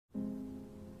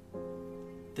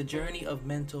The journey of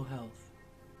mental health,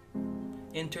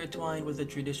 intertwined with a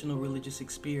traditional religious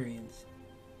experience,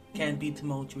 can be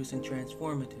tumultuous and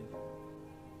transformative.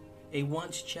 A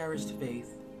once cherished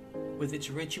faith, with its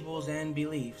rituals and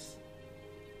beliefs,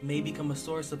 may become a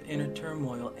source of inner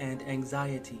turmoil and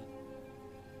anxiety.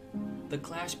 The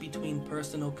clash between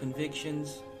personal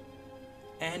convictions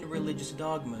and religious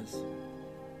dogmas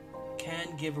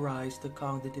can give rise to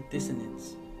cognitive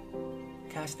dissonance,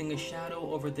 casting a shadow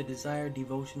over the desired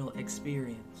devotional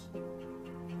experience.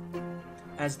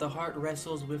 As the heart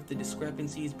wrestles with the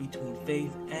discrepancies between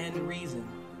faith and reason,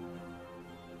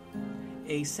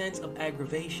 a sense of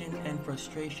aggravation and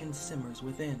frustration simmers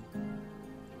within.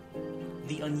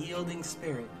 The unyielding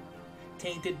spirit,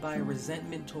 tainted by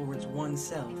resentment towards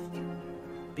oneself,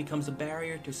 becomes a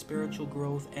barrier to spiritual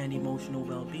growth and emotional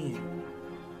well-being.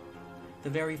 The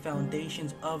very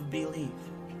foundations of belief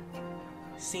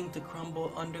seem to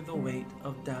crumble under the weight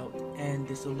of doubt and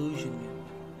disillusionment.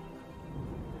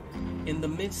 In the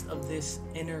midst of this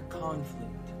inner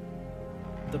conflict,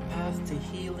 the path to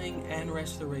healing and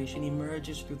restoration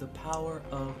emerges through the power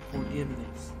of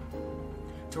forgiveness.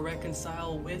 To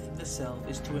reconcile with the self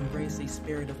is to embrace a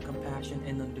spirit of compassion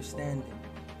and understanding,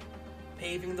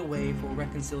 paving the way for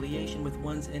reconciliation with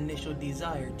one's initial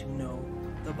desire to know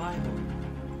the Bible.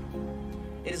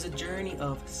 It is a journey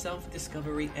of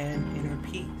self-discovery and inner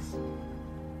peace,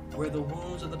 where the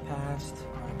wounds of the past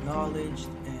are acknowledged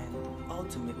and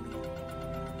ultimately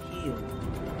healed.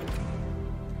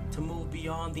 To move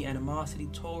beyond the animosity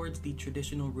towards the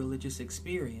traditional religious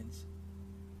experience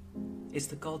is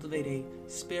to cultivate a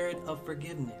spirit of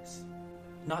forgiveness,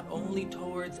 not only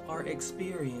towards our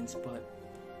experience, but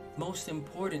most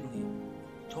importantly,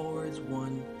 towards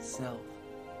oneself.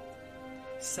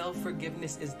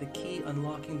 Self-forgiveness is the key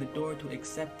unlocking the door to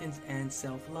acceptance and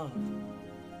self-love,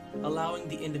 allowing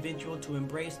the individual to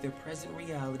embrace their present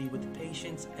reality with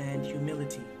patience and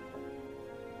humility.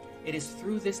 It is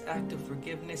through this act of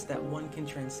forgiveness that one can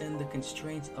transcend the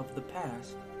constraints of the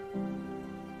past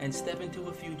and step into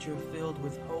a future filled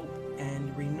with hope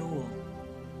and renewal.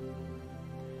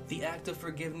 The act of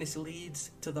forgiveness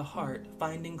leads to the heart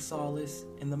finding solace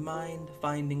and the mind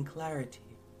finding clarity.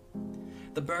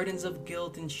 The burdens of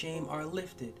guilt and shame are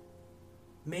lifted,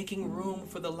 making room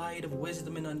for the light of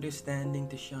wisdom and understanding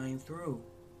to shine through.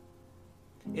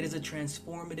 It is a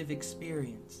transformative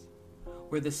experience,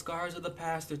 where the scars of the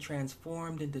past are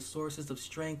transformed into sources of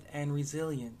strength and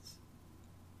resilience.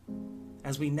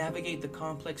 As we navigate the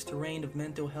complex terrain of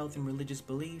mental health and religious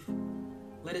belief,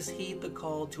 let us heed the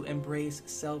call to embrace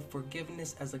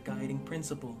self-forgiveness as a guiding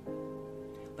principle.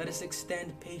 Let us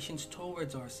extend patience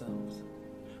towards ourselves,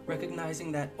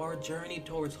 recognizing that our journey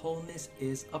towards wholeness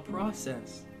is a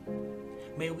process.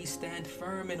 May we stand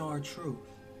firm in our truth,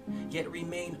 yet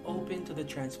remain open to the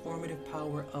transformative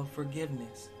power of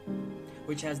forgiveness,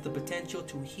 which has the potential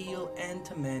to heal and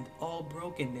to mend all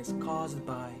brokenness caused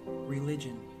by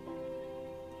religion.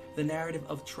 The narrative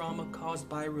of trauma caused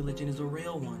by religion is a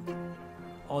real one.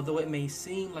 Although it may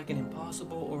seem like an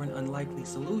impossible or an unlikely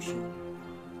solution,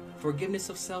 forgiveness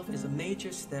of self is a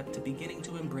major step to beginning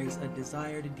to embrace a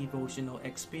desired devotional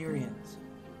experience.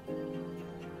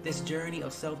 This journey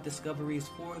of self-discovery is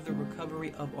for the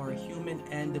recovery of our human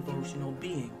and devotional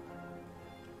being,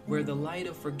 where the light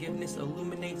of forgiveness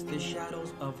illuminates the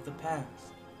shadows of the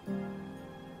past.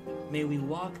 May we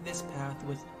walk this path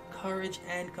with courage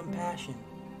and compassion,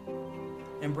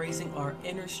 embracing our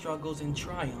inner struggles and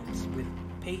triumphs with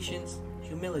patience,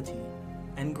 humility,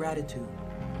 and gratitude.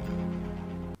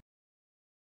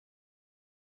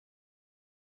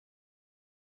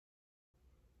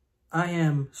 I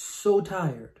am so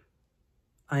tired.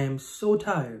 I am so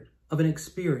tired of an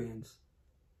experience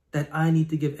that I need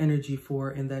to give energy for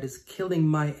and that is killing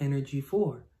my energy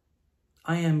for.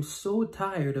 I am so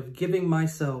tired of giving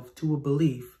myself to a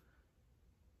belief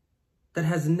that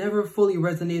has never fully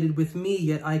resonated with me,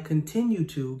 yet I continue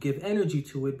to give energy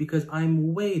to it because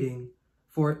I'm waiting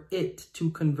for it to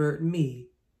convert me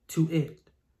to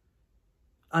it.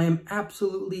 I am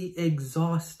absolutely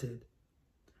exhausted.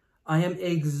 I am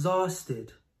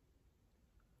exhausted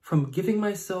from giving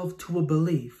myself to a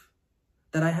belief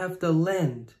that I have to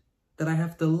lend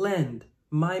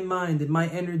my mind and my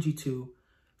energy to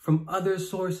from other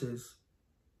sources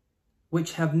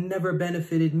which have never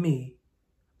benefited me.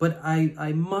 But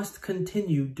I must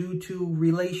continue due to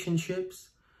relationships,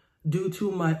 due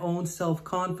to my own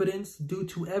self-confidence, due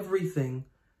to everything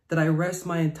that I rest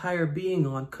my entire being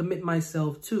on, commit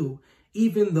myself to,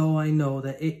 even though I know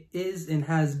that it is and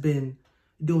has been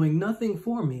doing nothing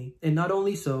for me. And not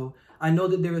only so, I know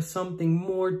that there is something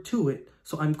more to it.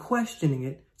 So I'm questioning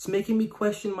it. It's making me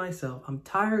question myself. I'm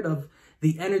tired of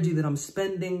the energy that I'm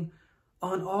spending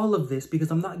on all of this,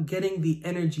 because I'm not getting the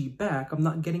energy back. I'm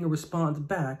not getting a response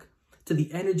back to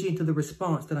the energy and to the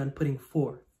response that I'm putting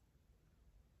forth.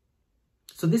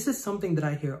 So this is something that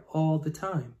I hear all the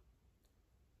time.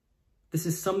 This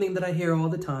is something that I hear all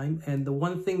the time. And the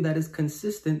one thing that is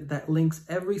consistent, that links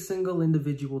every single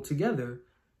individual together,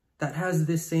 that has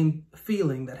this same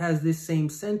feeling, that has this same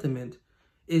sentiment,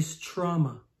 is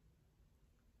trauma.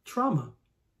 Trauma.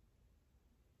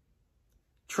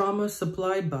 Trauma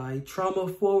supplied by, trauma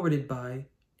forwarded by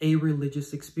a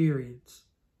religious experience.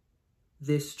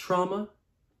 This trauma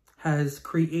has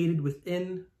created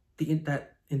within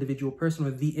that individual person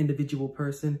or the individual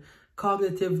person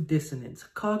cognitive dissonance.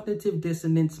 Cognitive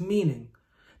dissonance meaning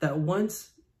that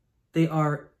once they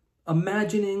are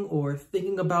imagining or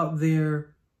thinking about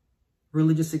their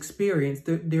religious experience,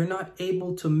 they're not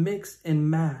able to mix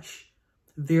and mash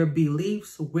their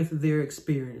beliefs with their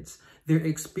experience. Their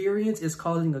experience is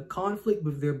causing a conflict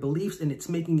with their beliefs, and it's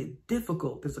making it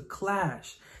difficult. There's a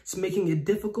clash. It's making it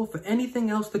difficult for anything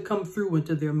else to come through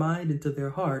into their mind, into their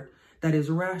heart, that is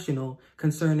rational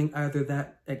concerning either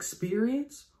that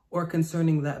experience or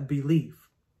concerning that belief.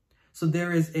 So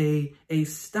there is a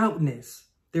stoutness.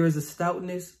 There is a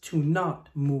stoutness to not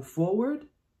move forward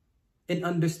in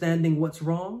understanding what's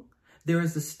wrong. There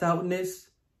is a stoutness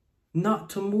not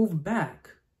to move back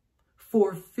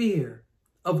for fear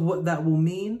of what that will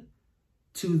mean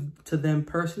to them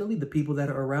personally, the people that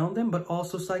are around them, but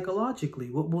also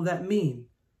psychologically. What will that mean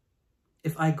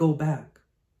if I go back?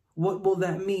 What will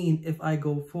that mean if I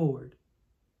go forward?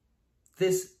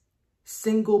 This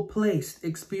single-placed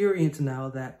experience now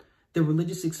that the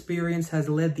religious experience has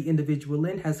led the individual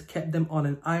in has kept them on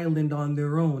an island on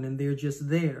their own, and they're just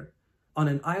there on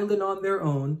an island on their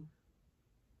own,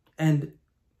 and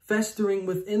festering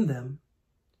within them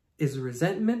is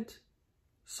resentment,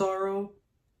 sorrow,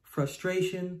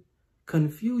 frustration,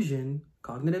 confusion,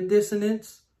 cognitive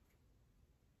dissonance,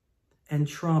 and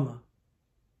trauma.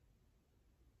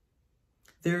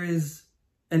 There is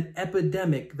an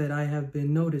epidemic that I have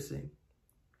been noticing.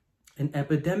 An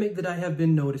epidemic that I have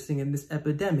been noticing, and this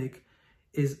epidemic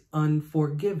is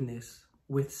unforgiveness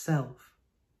with self.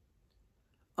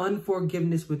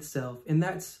 Unforgiveness with self. And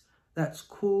that's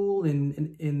cool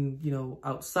and you know,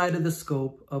 outside of the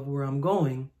scope of where I'm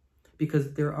going,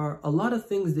 because there are a lot of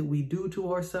things that we do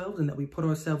to ourselves and that we put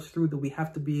ourselves through that we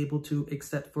have to be able to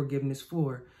accept forgiveness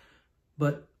for.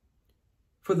 But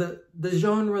for the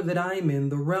genre that I'm in,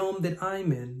 the realm that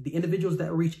I'm in, the individuals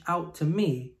that reach out to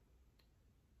me,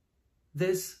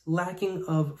 this lacking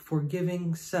of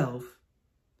forgiving self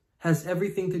has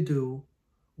everything to do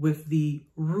with the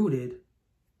rooted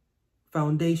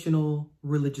foundational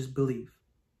religious belief.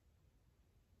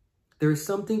 There is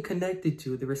something connected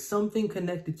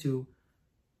to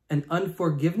an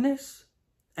unforgiveness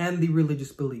and the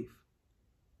religious belief.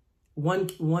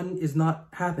 One is not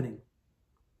happening,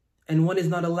 and one is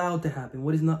not allowed to happen.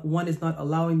 One is not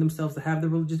allowing themselves to have the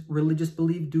religious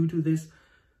belief due to this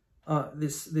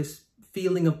this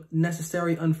feeling of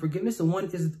necessary unforgiveness, and one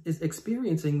is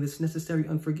experiencing this necessary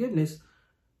unforgiveness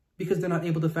because they're not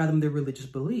able to fathom their religious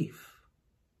belief.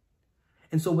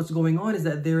 And so what's going on is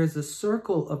that there is a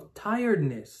circle of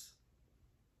tiredness,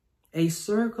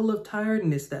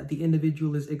 that the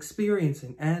individual is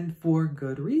experiencing, and for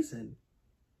good reason.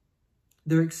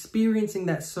 They're experiencing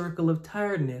that circle of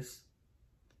tiredness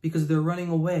because they're running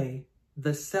away.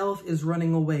 The self is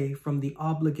running away from the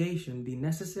obligation, the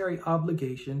necessary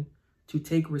obligation to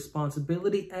take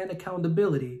responsibility and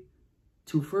accountability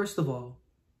to, first of all,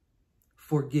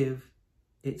 forgive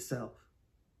itself.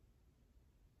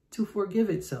 To forgive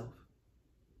itself.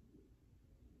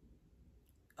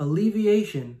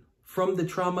 Alleviation from the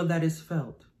trauma that is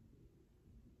felt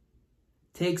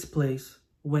takes place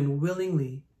when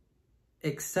willingly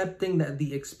accepting that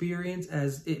the experience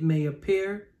as it may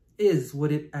appear is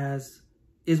what it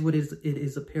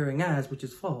is appearing as, which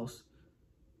is false.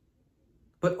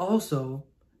 But also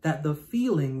that the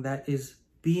feeling that is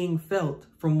being felt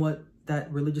from what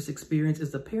that religious experience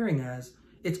is appearing as,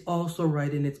 it's also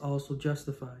right and it's also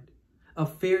justified. A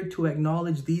fear to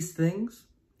acknowledge these things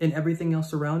and everything else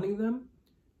surrounding them,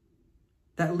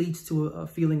 that leads to a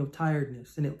feeling of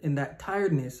tiredness. And that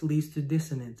tiredness leads to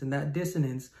dissonance. And that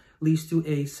dissonance leads to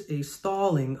a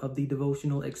stalling of the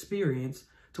devotional experience,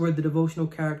 to where the devotional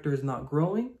character is not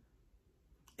growing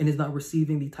and is not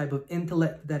receiving the type of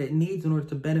intellect that it needs in order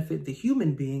to benefit the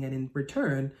human being. And in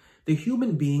return, the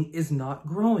human being is not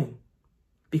growing.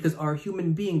 Because our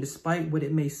human being, despite what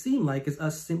it may seem like is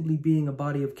us simply being a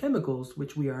body of chemicals,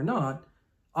 which we are not,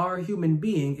 our human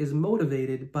being is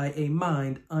motivated by a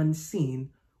mind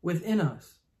unseen within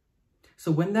us. So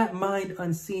when that mind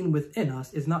unseen within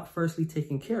us is not firstly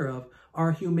taken care of,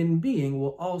 our human being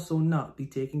will also not be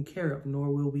taken care of,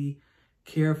 nor will we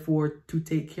care for to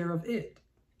take care of it.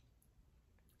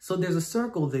 So there's a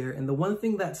circle there, and the one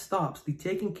thing that stops the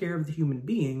taking care of the human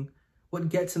being, what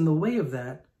gets in the way of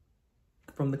that,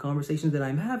 from the conversations that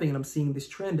I'm having, and I'm seeing this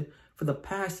trend for the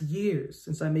past years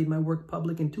since I made my work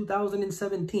public in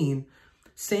 2017,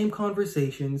 same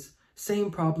conversations,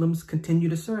 same problems continue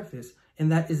to surface,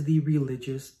 and that is the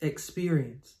religious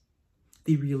experience.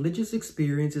 The religious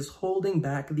experience is holding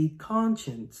back the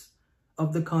conscience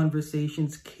of the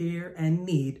conversation's care and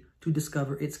need to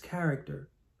discover its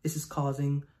character. This is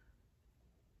causing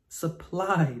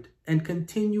supplied and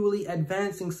continually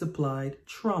advancing supplied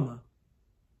trauma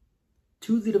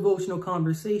to the devotional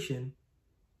conversation,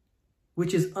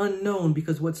 which is unknown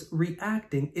because what's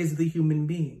reacting is the human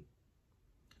being.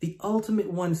 The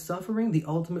ultimate one suffering, the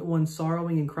ultimate one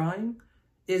sorrowing and crying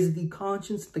is the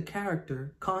conscience and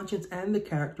the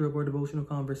character of our devotional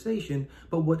conversation.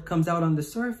 But what comes out on the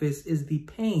surface is the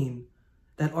pain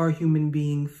that our human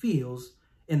being feels,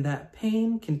 and that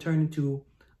pain can turn into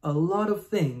a lot of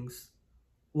things,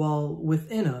 while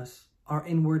within us, our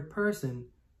inward person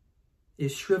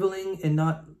is shriveling and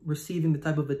not receiving the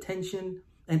type of attention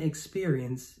and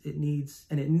experience it needs,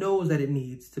 and it knows that it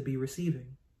needs to be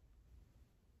receiving.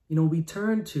 You know, we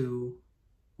turn to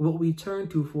what we turn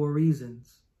to for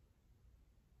reasons.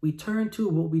 We turn to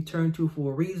what we turn to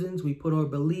for reasons. We put our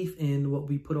belief in what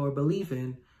we put our belief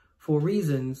in for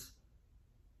reasons,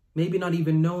 maybe not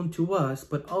even known to us,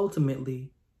 but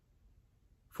ultimately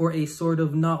for a sort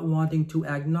of not wanting to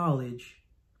acknowledge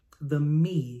the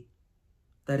me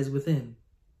that is within.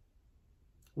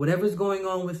 Whatever's going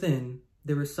on within,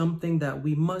 there is something that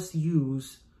we must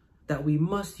use, and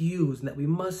that we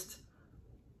must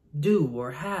do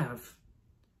or have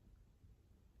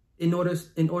in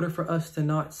order for us to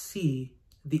not see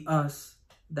the us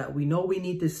that we know we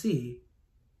need to see,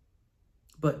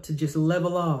 but to just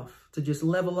level off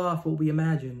what we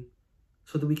imagine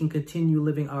so that we can continue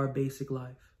living our basic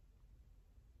life.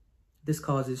 This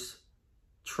causes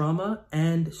trauma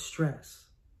and stress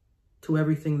to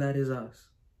everything that is us.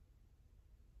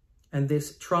 And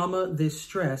this trauma, this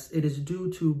stress, it is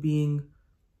due to being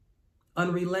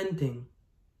unrelenting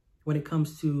when it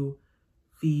comes to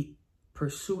the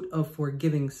pursuit of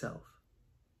forgiving self.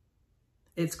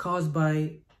 It's caused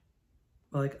by,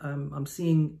 I'm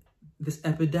seeing this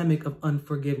epidemic of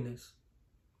unforgiveness,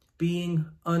 being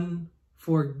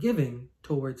unforgiving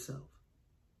towards self.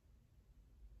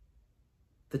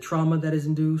 The trauma that is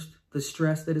induced, the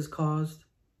stress that is caused,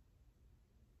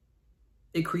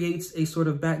 it creates a sort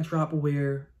of backdrop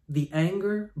where the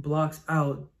anger blocks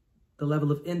out the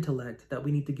level of intellect that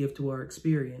we need to give to our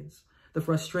experience. The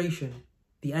frustration,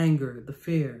 the anger, the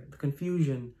fear, the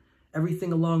confusion,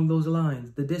 everything along those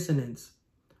lines, the dissonance,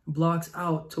 blocks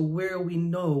out to where we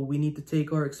know we need to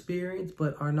take our experience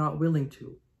but are not willing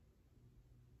to.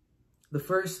 The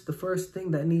first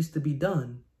thing that needs to be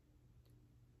done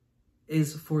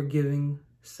is forgiving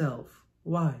self.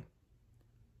 Why?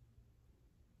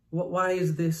 Why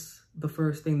is this the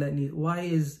first thing that needs? Why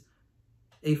is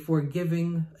a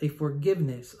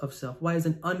forgiveness of self? Why is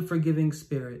an unforgiving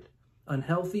spirit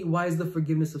unhealthy? Why is the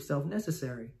forgiveness of self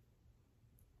necessary?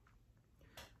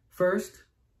 First,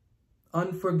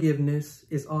 unforgiveness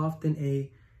is often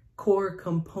a core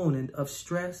component of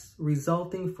stress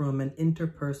resulting from an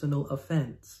interpersonal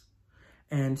offense,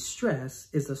 and stress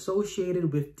is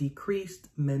associated with decreased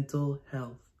mental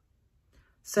health.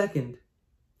 Second,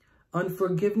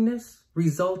 unforgiveness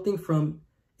resulting from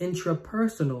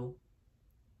intrapersonal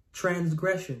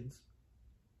transgressions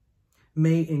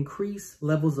may increase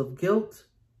levels of guilt,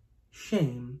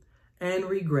 shame, and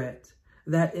regret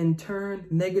that in turn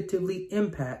negatively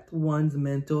impact one's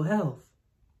mental health.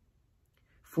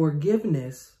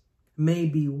 Forgiveness may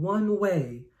be one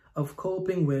way of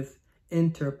coping with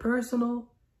interpersonal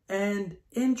and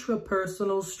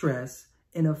intrapersonal stress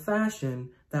in a fashion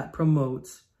that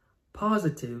promotes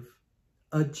positive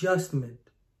adjustment.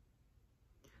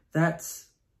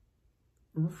 That's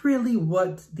really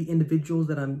what the individuals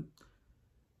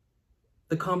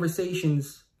the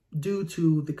conversations due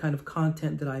to the kind of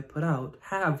content that I put out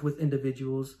have with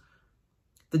individuals.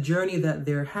 The journey that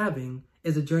they're having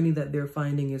is a journey that they're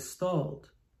finding is stalled.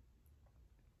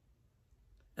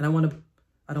 And I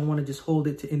don't want to just hold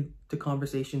it to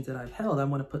conversations that I've held. I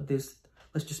want to put this,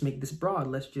 let's just make this broad.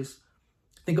 Let's just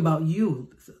think about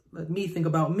you. Let me think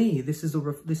about me. This is a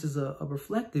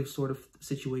reflective sort of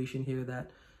situation here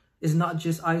that is not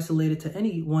just isolated to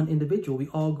any one individual. We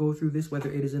all go through this,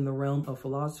 whether it is in the realm of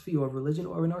philosophy or religion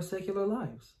or in our secular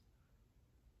lives.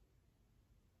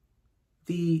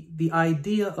 the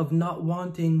idea of not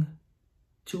wanting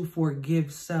to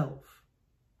forgive self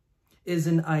is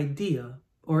an idea,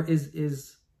 or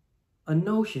is a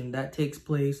notion that takes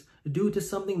place due to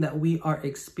something that we are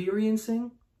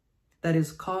experiencing that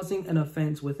is causing an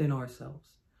offense within ourselves.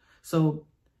 So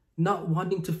not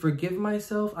wanting to forgive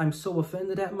myself, I'm so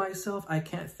offended at myself, I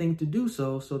can't think to do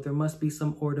so. So there must be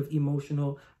some sort of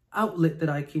emotional outlet that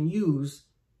I can use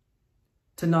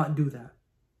to not do that,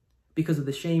 because of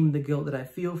the shame and the guilt that I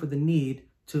feel for the need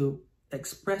to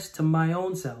express to my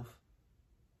own self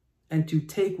and to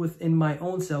take within my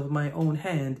own self, my own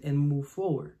hand, and move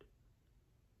forward.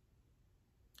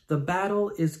 The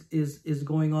battle is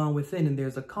going on within, and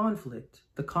there's a conflict.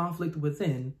 The conflict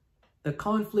within is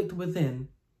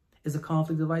a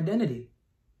conflict of identity.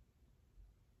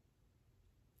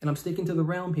 And I'm sticking to the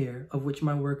realm here of which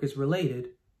my work is related,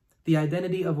 the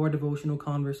identity of our devotional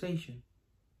conversation.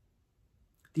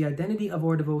 The identity of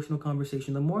our devotional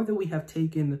conversation, the more that we have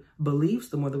taken beliefs,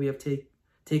 the more that we have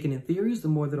taken in theories, the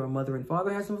more that our mother and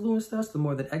father has influenced us, the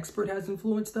more that expert has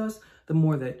influenced us, the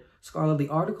more that scholarly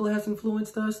article has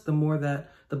influenced us, the more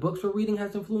that the books we're reading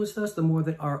has influenced us, the more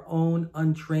that our own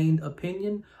untrained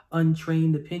opinion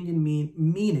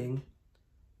meaning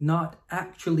not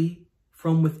actually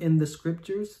from within the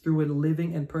scriptures through a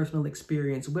living and personal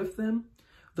experience with them,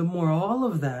 the more all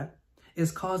of that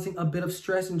is causing a bit of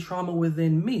stress and trauma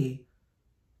within me,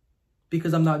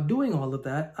 because I'm not doing all of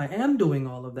that. I am doing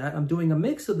all of that. I'm doing a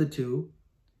mix of the two.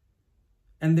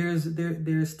 And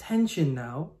there's tension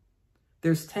now.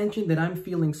 There's tension that I'm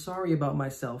feeling sorry about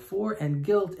myself for, and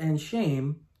guilt and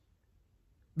shame,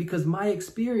 because my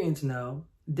experience now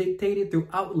dictated through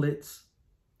outlets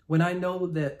when I know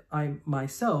that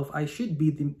I should be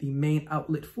the main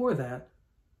outlet for that.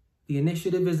 The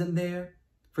initiative isn't there.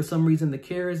 For some reason, the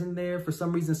care isn't there. For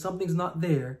some reason, something's not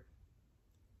there.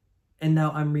 And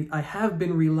now I have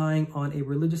been relying on a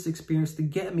religious experience to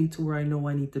get me to where I know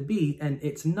I need to be. And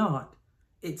it's not.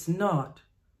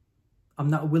 I'm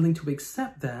not willing to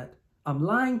accept that. I'm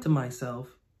lying to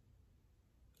myself.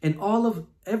 And all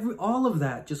of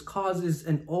that just causes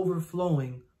an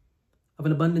overflowing of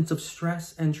an abundance of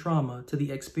stress and trauma to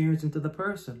the experience and to the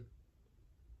person.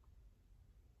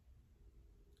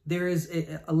 There is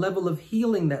a level of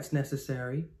healing that's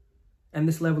necessary. And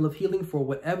this level of healing, for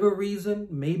whatever reason,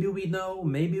 maybe we know,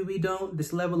 maybe we don't,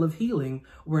 this level of healing,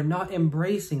 we're not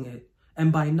embracing it.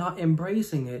 And by not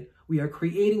embracing it, we are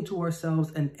creating to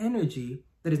ourselves an energy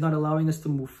that is not allowing us to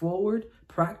move forward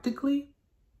practically.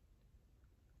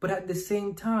 But at the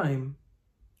same time,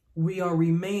 we are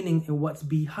remaining in what's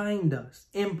behind us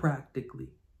impractically.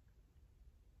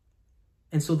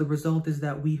 And so the result is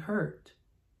that we hurt.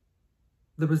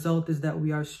 The result is that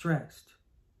we are stressed.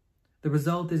 The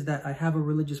result is that I have a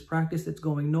religious practice that's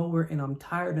going nowhere, and I'm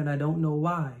tired and I don't know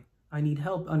why. I need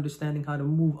help understanding how to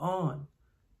move on.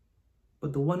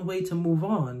 But the one way to move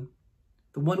on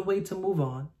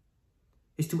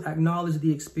is to acknowledge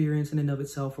the experience in and of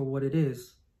itself for what it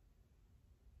is.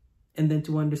 And then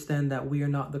to understand that we are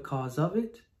not the cause of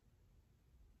it.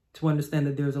 To understand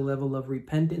that there's a level of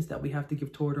repentance that we have to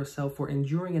give toward ourselves for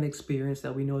enduring an experience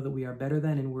that we know that we are better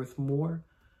than and worth more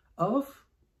of,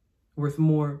 worth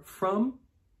more from.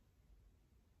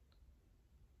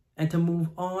 And to move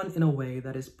on in a way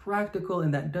that is practical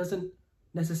and that doesn't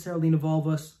necessarily involve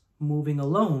us moving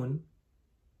alone,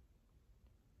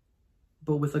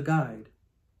 but with a guide.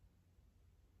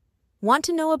 Want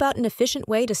to know about an efficient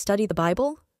way to study the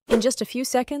Bible? In just a few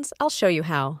seconds, I'll show you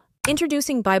how.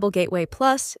 Introducing BibleGateway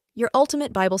Plus, your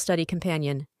ultimate Bible study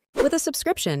companion. With a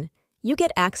subscription, you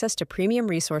get access to premium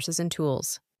resources and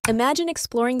tools. Imagine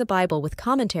exploring the Bible with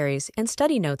commentaries and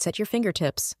study notes at your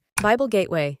fingertips.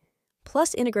 BibleGateway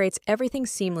Plus integrates everything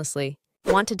seamlessly.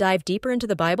 Want to dive deeper into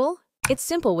the Bible? It's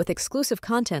simple with exclusive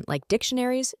content like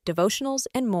dictionaries, devotionals,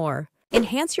 and more.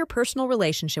 Enhance your personal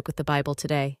relationship with the Bible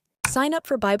today. Sign up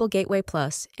for BibleGateway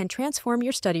Plus and transform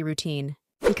your study routine.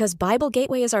 Because Bible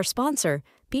Gateway is our sponsor,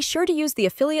 be sure to use the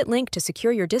affiliate link to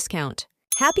secure your discount.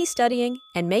 Happy studying,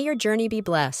 and may your journey be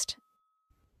blessed.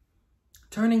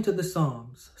 Turning to the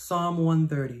Psalms, Psalm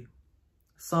 130,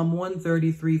 Psalm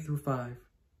 133 through 5.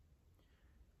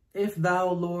 If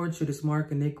thou, Lord, shouldest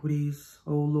mark iniquities,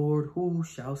 O Lord, who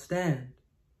shall stand?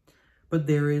 But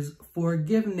there is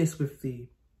forgiveness with thee,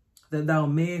 that thou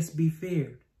mayest be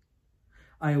feared.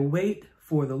 I wait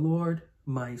for the Lord,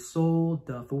 my soul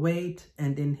doth wait,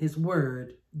 and in his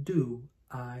word do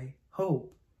I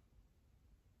hope.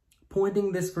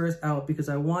 Pointing this verse out because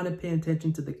I want to pay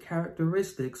attention to the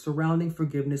characteristics surrounding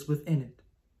forgiveness within it.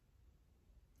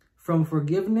 From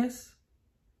forgiveness,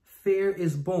 fear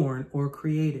is born or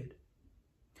created.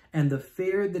 And the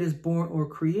fear that is born or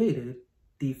created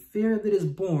The fear that is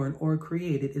born or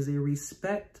created is a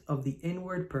respect of the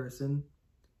inward person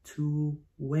to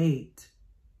wait.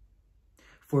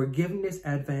 Forgiveness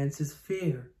advances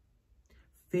fear.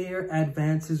 Fear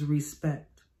advances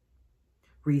respect.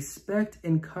 Respect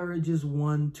encourages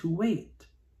one to wait.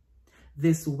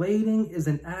 This waiting is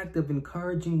an act of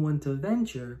encouraging one to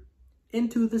venture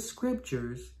into the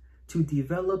scriptures to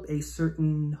develop a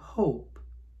certain hope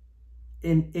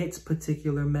in its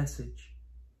particular message.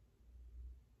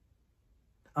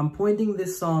 I'm pointing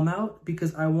this psalm out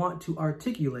because I want to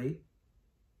articulate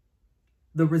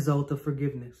the result of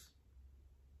forgiveness.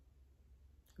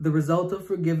 The result of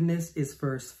forgiveness is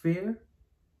first fear,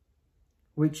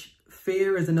 which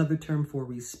fear is another term for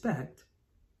respect.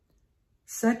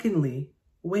 Secondly,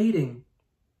 waiting,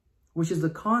 which is the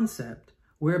concept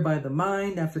whereby the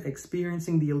mind, after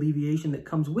experiencing the alleviation that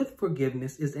comes with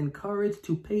forgiveness, is encouraged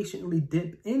to patiently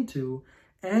dip into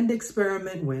and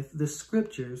experiment with the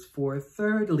scriptures for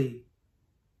thirdly,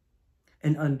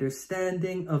 an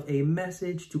understanding of a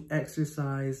message to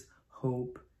exercise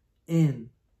hope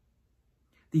in.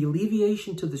 The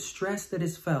alleviation to the stress that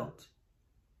is felt.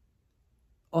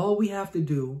 All we have to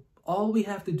do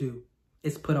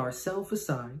is put ourselves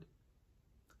aside,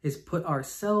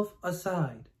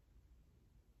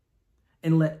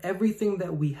 and let everything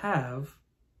that we have,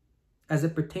 as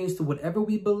it pertains to whatever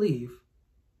we believe,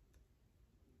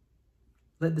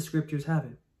 let the scriptures have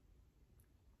it.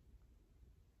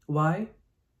 Why?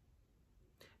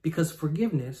 Because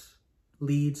forgiveness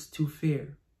leads to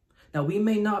fear. Now, we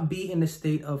may not be in a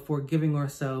state of forgiving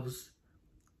ourselves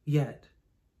yet.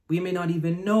 We may not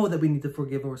even know that we need to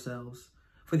forgive ourselves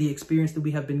for the experience that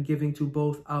we have been giving to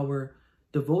both our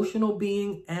devotional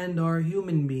being and our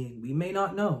human being. We may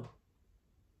not know.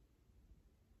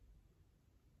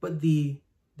 But the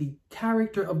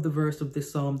character of the verse of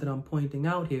this psalm that I'm pointing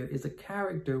out here is a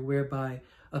character whereby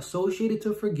associated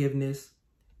to forgiveness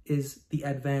is the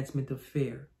advancement of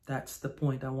fear. That's the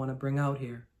point I want to bring out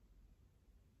here.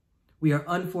 We are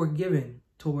unforgiving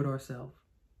toward ourselves.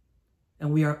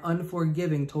 And we are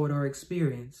unforgiving toward our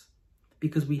experience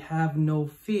because we have no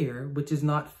fear, which is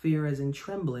not fear as in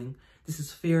trembling. This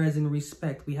is fear as in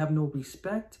respect. We have no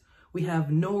respect. We have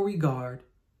no regard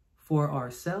for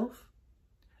ourselves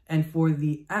and for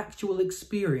the actual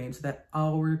experience that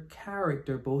our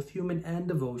character, both human and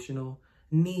devotional,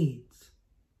 needs.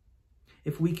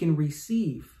 If we can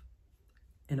receive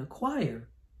and acquire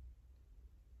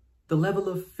the level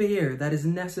of fear that is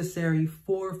necessary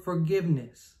for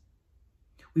forgiveness,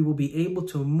 we will be able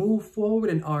to move forward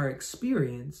in our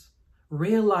experience,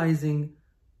 realizing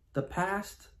the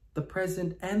past, the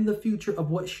present, and the future of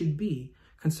what should be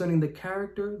concerning the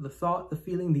character, the thought, the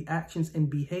feeling, the actions, and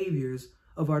behaviors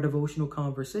of our devotional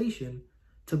conversation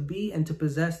to be and to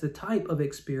possess the type of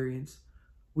experience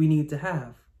we need to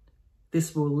have.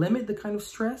 This will limit the kind of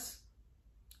stress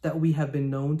that we have been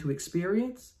known to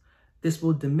experience. This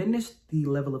will diminish the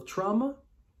level of trauma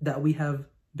that we have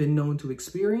been known to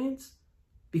experience,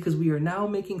 because we are now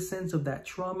making sense of that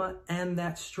trauma and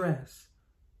that stress,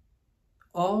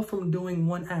 all from doing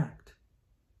one act.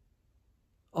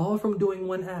 All from doing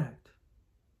one act.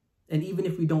 And even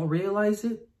if we don't realize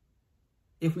it,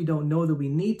 if we don't know that we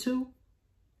need to,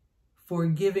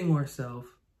 forgiving ourselves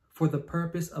for the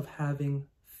purpose of having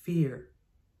fear.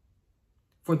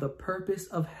 For the purpose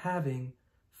of having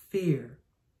fear.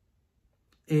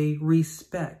 A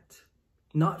respect.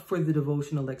 Not for the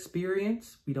devotional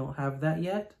experience. We don't have that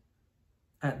yet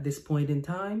at this point in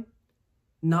time.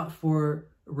 Not for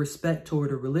respect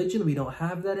toward a religion. We don't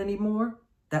have that anymore.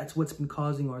 That's what's been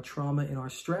causing our trauma and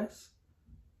our stress.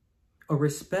 A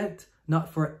respect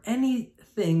not for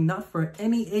anything, not for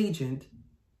any agent,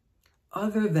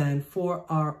 other than for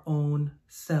our own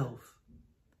self.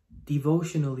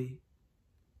 Devotionally.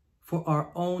 For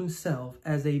our own self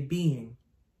as a being.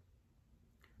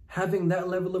 Having that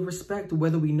level of respect,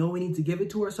 whether we know we need to give it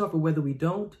to ourselves or whether we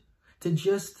don't, to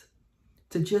just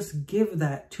give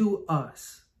that to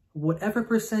us, whatever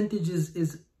percentages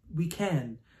is we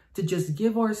can, to just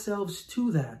give ourselves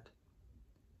to that.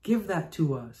 Give that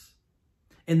to us.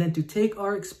 And then to take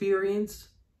our experience,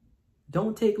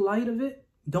 don't take light of it,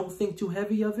 don't think too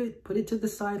heavy of it, put it to the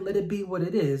side, let it be what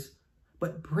it is,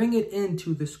 but bring it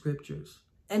into the scriptures.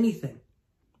 Anything.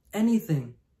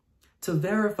 To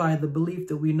verify the belief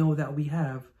that we know that we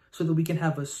have, so that we can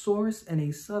have a source and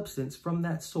a substance from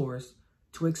that source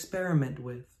to experiment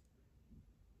with.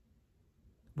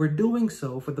 We're doing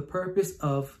so for the purpose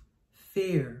of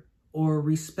fear or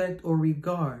respect or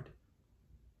regard,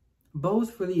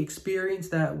 both for the experience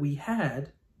that we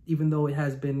had even though it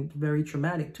has been very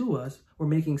traumatic to us. We're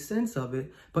making sense of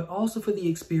it, but also for the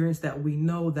experience that we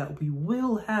know that we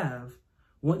will have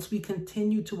once we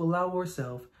continue to allow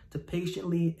ourselves to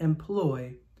patiently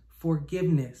employ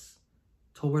forgiveness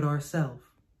toward ourselves.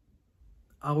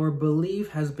 Our belief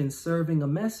has been serving a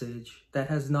message that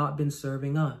has not been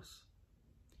serving us.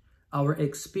 Our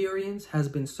experience has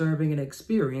been serving an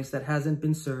experience that hasn't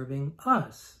been serving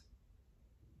us.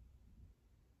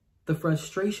 The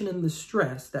frustration and the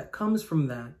stress that comes from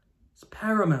that is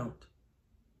paramount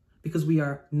because we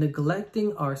are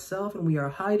neglecting ourselves and we are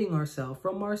hiding ourselves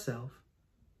from ourselves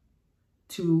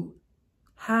to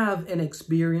have an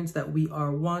experience that we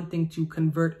are wanting to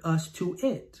convert us to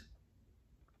it.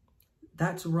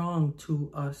 That's wrong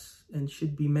to us and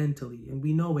should be mentally, and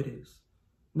we know it is.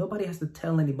 Nobody has to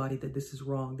tell anybody that this is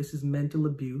wrong. This is mental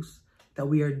abuse that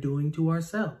we are doing to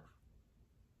ourselves.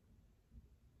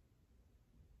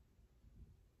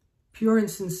 Pure and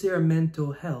sincere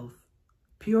mental health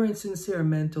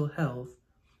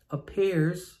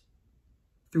appears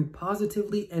through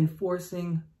positively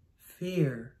enforcing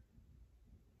fear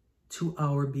to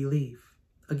our belief.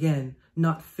 Again,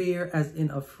 not fear as in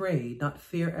afraid, not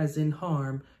fear as in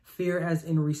harm, fear as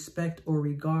in respect or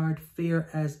regard, fear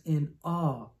as in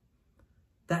awe.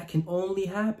 That can only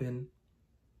happen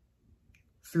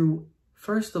through,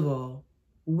 first of all,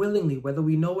 willingly, whether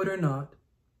we know it or not,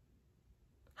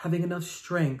 having enough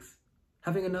strength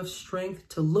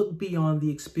to look beyond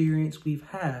the experience we've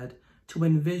had to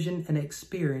envision an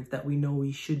experience that we know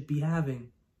we should be having.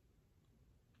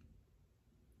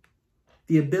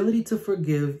 The ability to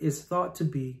forgive is thought to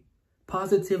be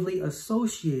positively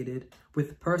associated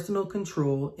with personal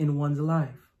control in one's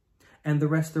life and the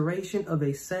restoration of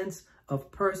a sense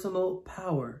of personal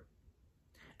power.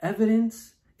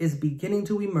 Evidence is beginning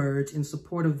to emerge in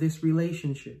support of this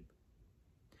relationship.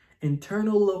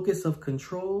 Internal locus of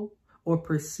control or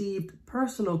perceived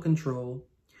personal control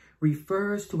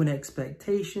refers to an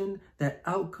expectation that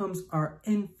outcomes are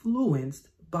influenced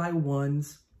by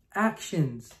one's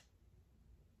actions.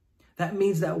 That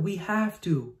means that we have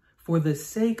to, for the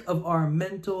sake of our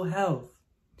mental health,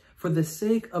 for the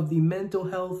sake of the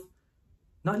mental health,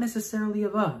 not necessarily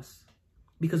of us,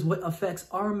 because what affects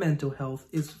our mental health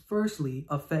is firstly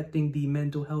affecting the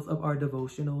mental health of our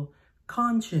devotional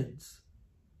conscience.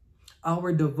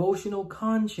 Our devotional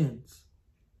conscience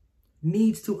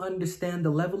needs to understand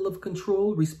the level of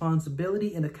control,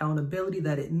 responsibility, and accountability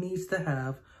that it needs to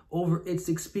have over its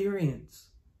experience.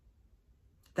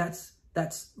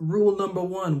 That's rule number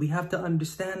one. We have to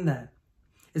understand that,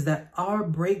 is that our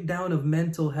breakdown of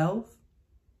mental health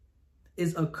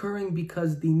is occurring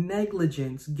because the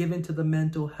negligence given to the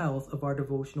mental health of our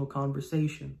devotional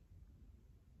conversation.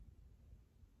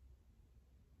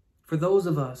 For those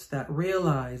of us that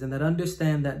realize and that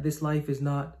understand that this life is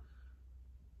not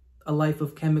a life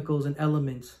of chemicals and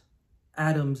elements,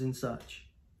 atoms and such,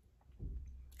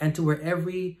 and to where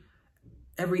every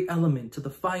element, to the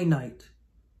finite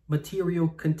material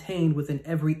contained within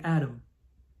every atom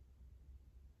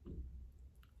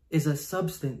is a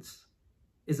substance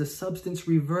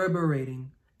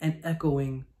reverberating and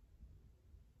echoing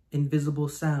invisible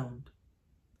sound,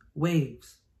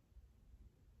 waves.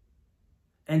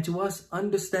 And to us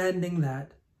understanding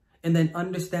that, and then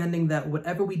understanding that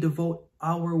whatever we devote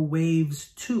our waves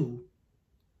to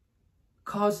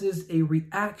causes a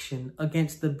reaction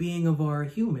against the being of our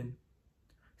human,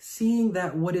 seeing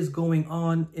that what is going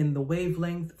on in the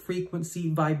wavelength, frequency,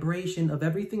 vibration of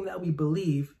everything that we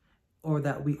believe or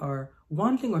that we are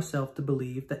wanting ourselves to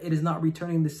believe, that it is not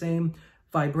returning the same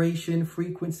vibration,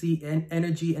 frequency, and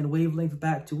energy and wavelength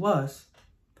back to us,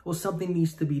 well, something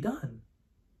needs to be done.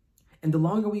 And the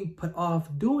longer we put off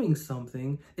doing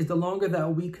something is the longer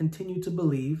that we continue to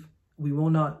believe, we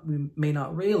may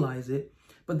not realize it,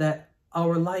 but that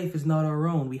our life is not our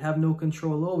own. We have no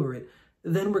control over it.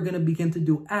 Then we're going to begin to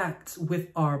do acts with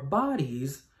our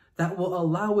bodies that will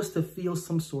allow us to feel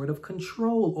some sort of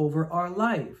control over our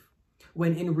life.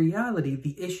 When in reality,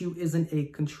 the issue isn't a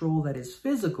control that is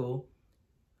physical.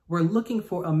 We're looking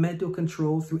for a mental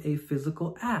control through a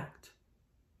physical act.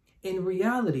 In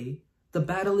reality, the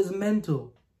battle is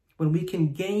mental. When we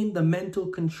can gain the mental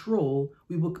control,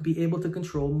 we will be able to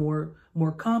control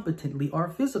more competently our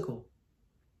physical.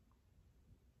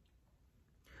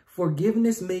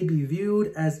 Forgiveness may be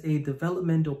viewed as a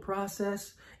developmental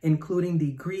process, including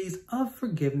degrees of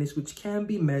forgiveness, which can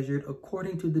be measured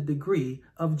according to the degree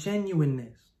of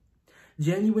genuineness.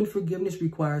 Genuine forgiveness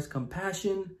requires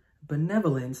compassion,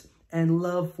 benevolence, and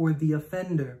love for the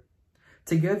offender,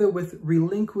 together with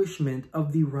relinquishment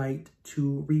of the right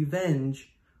to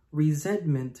revenge,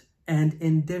 resentment, and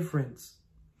indifference.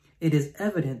 it is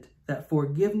evident that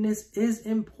forgiveness is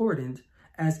important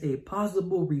as a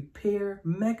possible repair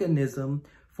mechanism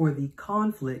for the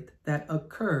conflict that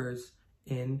occurs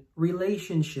in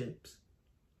relationships.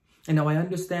 And now I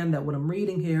understand that what I'm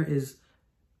reading here is,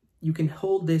 you can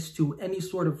hold this to any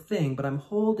sort of thing, but I'm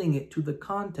holding it to the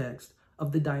context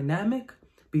of the dynamic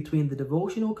between the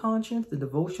devotional conscience, the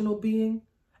devotional being,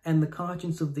 and the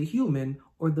conscience of the human,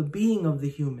 or the being of the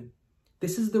human.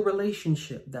 This is the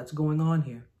relationship that's going on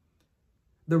here.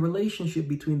 The relationship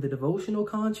between the devotional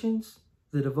conscience,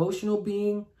 the devotional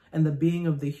being, and the being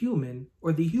of the human,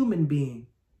 or the human being.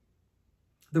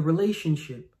 The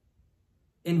relationship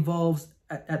involves,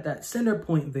 at that center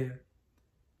point there,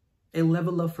 a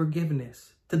level of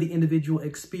forgiveness to the individual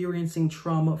experiencing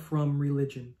trauma from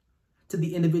religion, to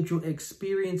the individual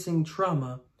experiencing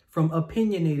trauma from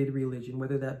opinionated religion,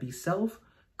 whether that be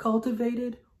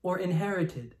self-cultivated or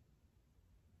inherited.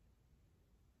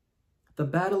 The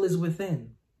battle is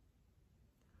within.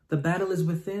 The battle is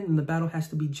within, and the battle has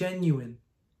to be genuine.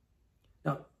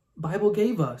 Now, Bible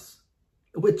gave us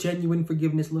what genuine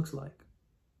forgiveness looks like.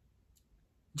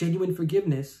 Genuine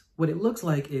forgiveness, what it looks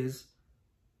like is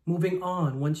moving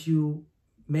on once you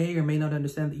may or may not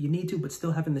understand that you need to, but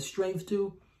still having the strength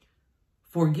to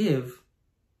forgive.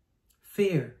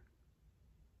 Fear,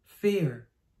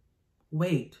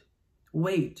 wait,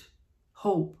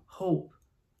 hope,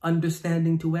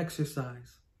 understanding to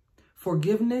exercise.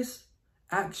 Forgiveness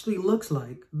actually looks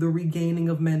like the regaining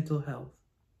of mental health.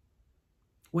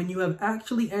 When you have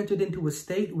actually entered into a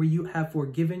state where you have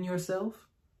forgiven yourself,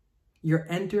 you're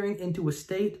entering into a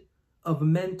state of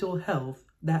mental health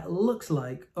that looks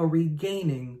like a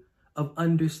regaining of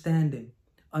understanding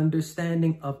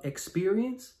of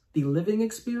experience, the living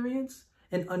experience,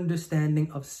 and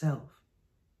understanding of self.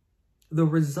 The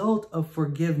result of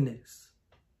forgiveness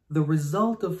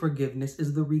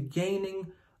is the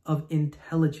regaining of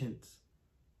intelligence.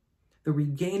 The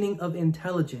regaining of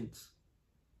intelligence.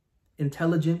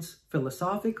 Intelligence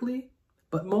philosophically,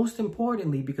 but most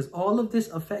importantly, because all of this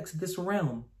affects this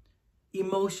realm,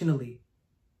 emotionally.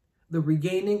 The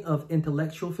regaining of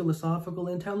intellectual philosophical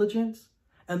intelligence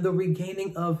and the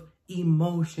regaining of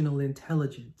emotional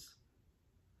intelligence.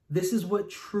 This is what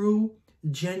true,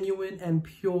 genuine, and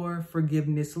pure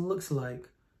forgiveness looks like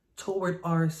toward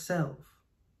ourselves.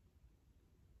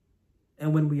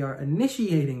 And when we are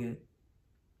initiating it,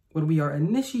 when we are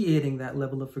initiating that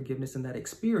level of forgiveness and that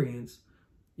experience,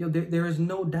 there is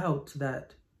no doubt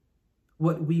that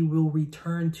what we will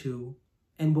return to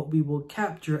and what we will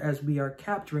capture as we are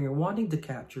capturing or wanting to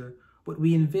capture what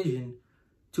we envision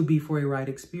to be for a right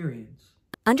experience.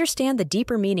 Understand the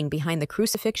deeper meaning behind the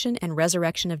crucifixion and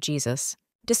resurrection of Jesus.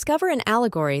 Discover an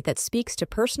allegory that speaks to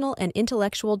personal and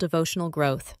intellectual devotional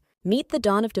growth. Meet the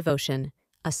Dawn of Devotion,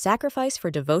 a sacrifice for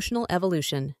devotional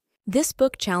evolution. This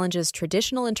book challenges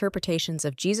traditional interpretations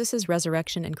of Jesus'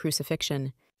 resurrection and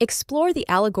crucifixion. Explore the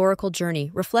allegorical journey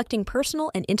reflecting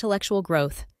personal and intellectual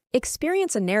growth.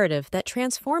 Experience a narrative that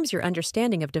transforms your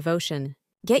understanding of devotion.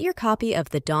 Get your copy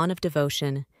of The Dawn of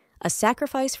Devotion, a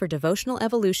sacrifice for devotional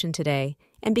evolution today,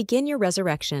 and begin your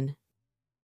resurrection.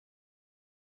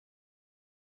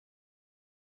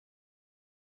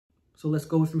 So let's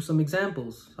go through some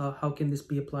examples. How can this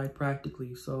be applied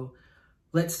practically? So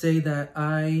let's say that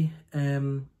I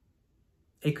am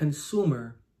a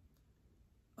consumer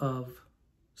of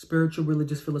spiritual,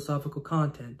 religious, philosophical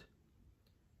content,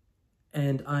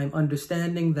 and I'm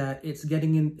understanding that it's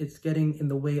getting in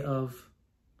the way of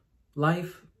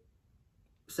life,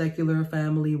 secular,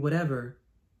 family, whatever,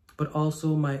 but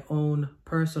also my own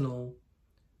personal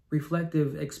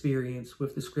reflective experience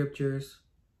with the scriptures,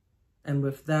 and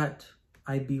with that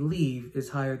I believe is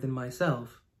higher than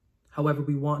myself. However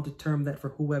we want to term that for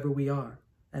whoever we are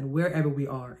and wherever we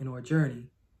are in our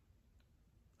journey.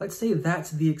 Let's say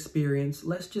that's the experience.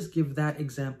 Let's just give that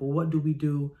example. What do we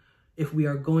do if we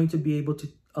are going to be able to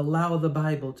allow the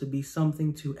Bible to be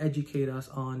something to educate us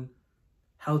on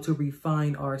how to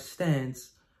refine our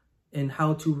stance and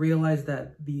how to realize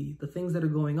that the things that are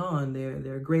going on,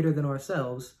 they're greater than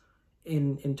ourselves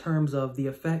in terms of the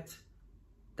effect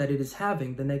that it is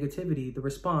having, the negativity,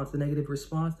 the negative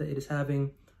response that it is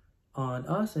having on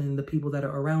us and the people that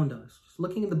are around us. Just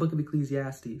looking in the book of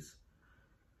Ecclesiastes.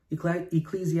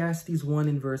 Ecclesiastes 1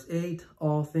 in verse 8,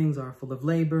 all things are full of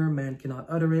labor, man cannot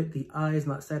utter it, the eye is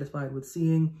not satisfied with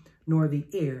seeing, nor the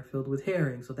air filled with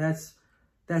hearing. So that's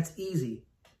easy.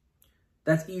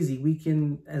 That's easy. We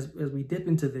can, as we dip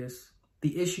into this,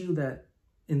 the issue that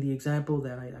in the example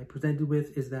that I presented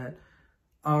with is that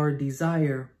our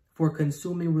desire for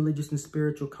consuming religious and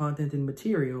spiritual content and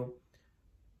material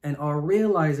and are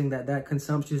realizing that that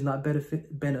consumption is not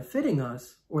benefiting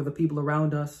us or the people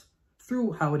around us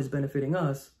through how it is benefiting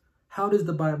us, how does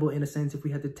the Bible, in a sense, if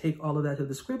we had to take all of that to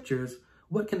the scriptures,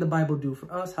 what can the Bible do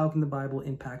for us? How can the Bible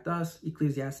impact us?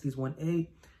 Ecclesiastes 1:8,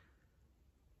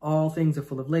 all things are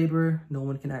full of labor. No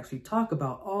one can actually talk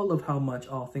about all of how much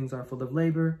all things are full of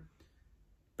labor.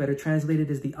 Better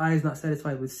translated is the eye is not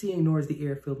satisfied with seeing, nor is the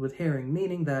ear filled with hearing,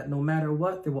 meaning that no matter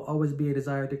what, there will always be a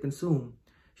desire to consume.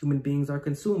 Human beings are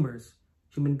consumers.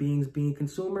 Human beings being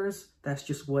consumers, that's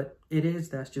just what it is.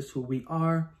 That's just who we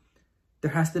are.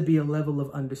 There has to be a level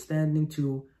of understanding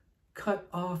to cut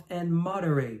off and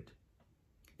moderate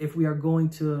if we are going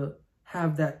to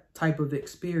have that type of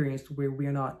experience where we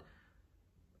are not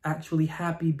actually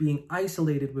happy being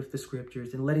isolated with the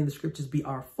scriptures and letting the scriptures be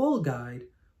our full guide,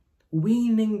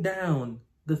 weaning down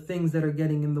the things that are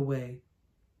getting in the way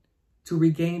to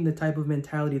regain the type of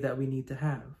mentality that we need to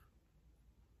have.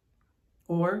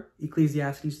 Or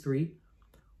Ecclesiastes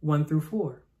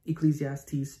 3:1-4.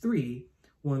 Ecclesiastes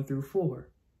 3:1-4.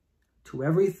 To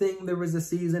everything there is a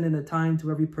season and a time to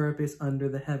every purpose under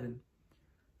the heaven.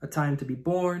 A time to be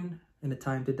born and a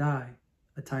time to die.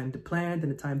 A time to plant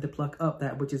and a time to pluck up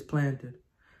that which is planted.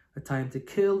 A time to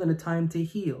kill and a time to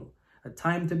heal. A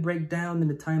time to break down and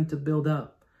a time to build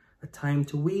up. A time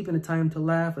to weep and a time to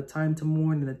laugh. A time to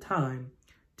mourn and a time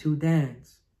to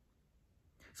dance.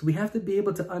 So we have to be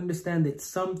able to understand that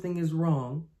something is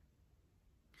wrong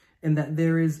and that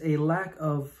there is a lack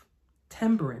of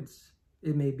temperance.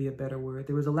 It may be a better word.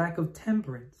 There is a lack of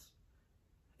temperance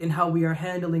in how we are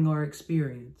handling our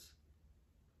experience.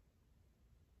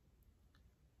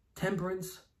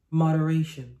 Temperance,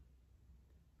 moderation.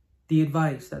 The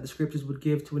advice that the scriptures would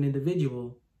give to an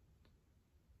individual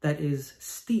that is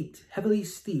steeped, heavily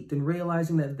steeped in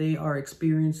realizing that they are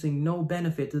experiencing no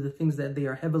benefit to the things that they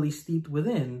are heavily steeped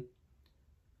within,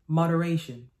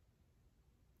 moderation.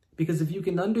 Because if you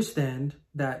can understand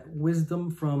that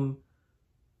wisdom from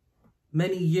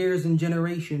many years and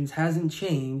generations hasn't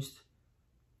changed,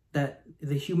 that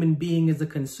the human being is a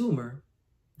consumer,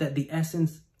 that the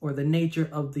essence or the nature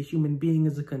of the human being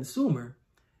is a consumer,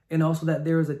 and also that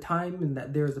there is a time and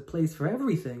that there is a place for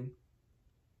everything,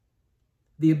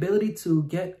 the ability to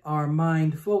get our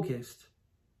mind focused,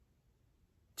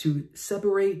 to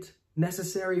separate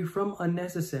necessary from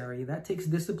unnecessary, that takes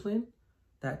discipline,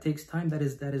 that takes time, that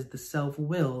is the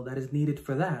self-will that is needed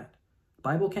for that.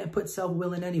 Bible can't put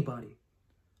self-will in anybody.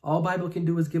 All Bible can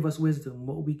do is give us wisdom.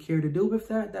 What we care to do with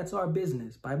that, that's our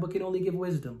business. Bible can only give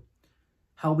wisdom.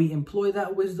 How we employ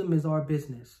that wisdom is our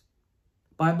business.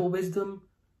 Bible wisdom,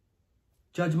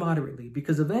 judge moderately,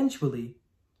 because eventually,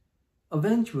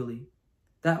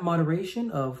 that moderation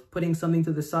of putting something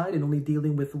to the side and only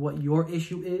dealing with what your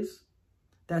issue is,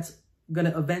 that's going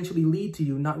to eventually lead to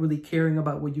you not really caring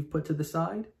about what you've put to the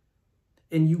side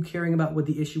and you caring about what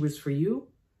the issue is for you.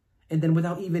 And then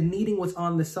without even needing what's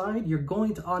on the side, you're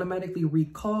going to automatically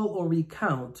recall or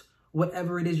recount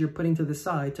whatever it is you're putting to the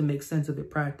side to make sense of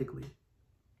it practically.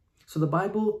 So the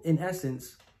Bible, in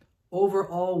essence,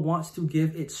 overall wants to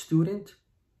give its student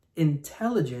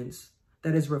intelligence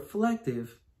that is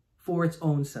reflective for its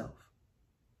own self.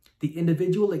 The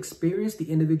individual experience,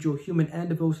 the individual human and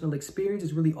devotional experience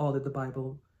is really all that the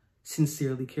Bible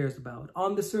sincerely cares about.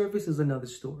 On the surface is another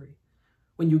story.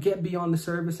 When you get beyond the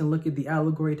surface and look at the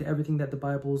allegory to everything that the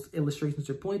Bible's illustrations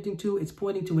are pointing to, it's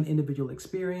pointing to an individual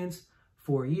experience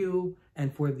for you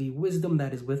and for the wisdom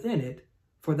that is within it,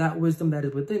 for that wisdom that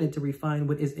is within it to refine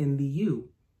what is in the you.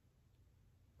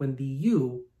 When the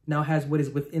you now has what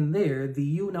is within there, the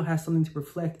you now has something to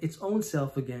reflect its own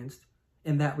self against,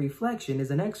 and that reflection is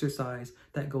an exercise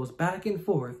that goes back and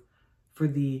forth for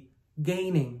the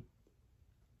gaining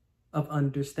of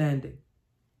understanding.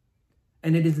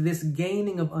 And it is this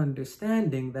gaining of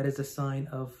understanding that is a sign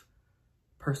of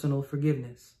personal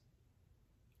forgiveness.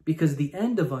 Because the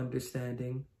end of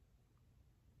understanding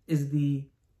is the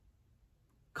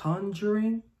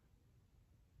conjuring,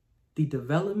 the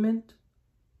development,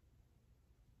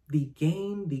 the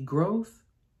gain, the growth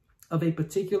of a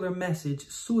particular message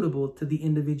suitable to the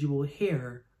individual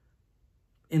hearer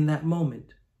in that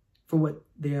moment for what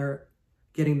they're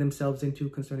getting themselves into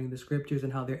concerning the scriptures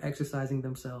and how they're exercising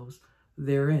themselves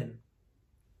therein.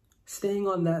 Staying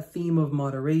on that theme of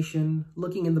moderation,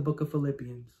 looking in the book of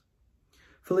Philippians.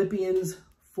 Philippians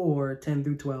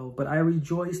 4:10-12. But I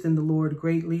rejoiced in the Lord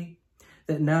greatly,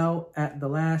 that now at the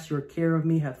last your care of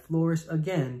me hath flourished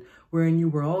again, wherein you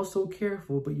were also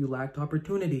careful, but you lacked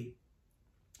opportunity.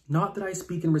 Not that I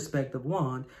speak in respect of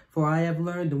want, for I have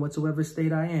learned in whatsoever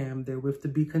state I am, therewith to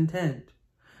be content.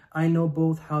 I know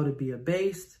both how to be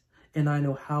abased, and I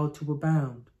know how to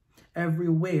abound.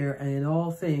 Everywhere and in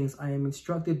all things I am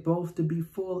instructed both to be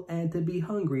full and to be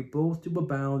hungry, both to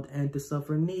abound and to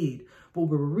suffer need. What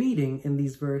we're reading in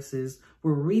these verses,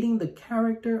 we're reading the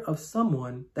character of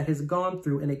someone that has gone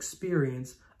through an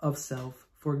experience of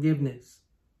self-forgiveness.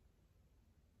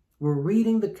 We're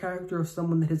reading the character of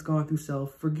someone that has gone through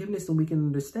self-forgiveness, and we can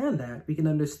understand that. We can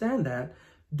understand that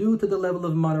due to the level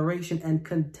of moderation and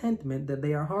contentment that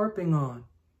they are harping on.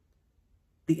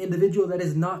 The individual that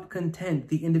is not content,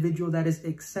 the individual that is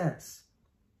excess,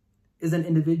 is an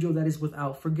individual that is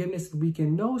without forgiveness. We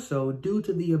can know so due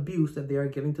to the abuse that they are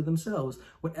giving to themselves.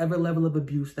 Whatever level of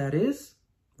abuse that is,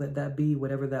 let that be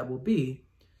whatever that will be,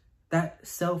 that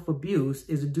self-abuse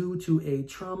is due to a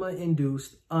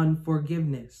trauma-induced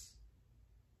unforgiveness.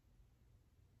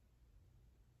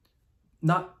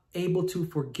 Not able to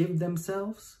forgive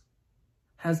themselves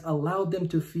has allowed them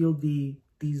to feel the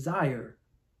desire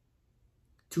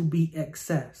to be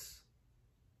excess.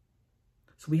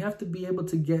 So we have to be able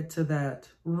to get to that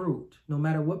root. No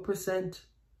matter what percent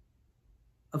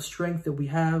of strength that we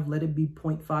have, let it be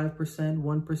 0.5%,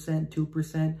 1%,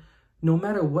 2%, no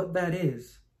matter what that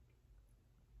is,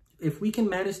 if we can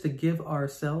manage to give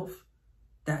ourselves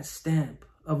that stamp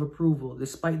of approval,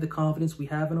 despite the confidence we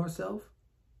have in ourselves,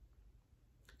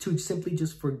 to simply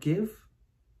just forgive,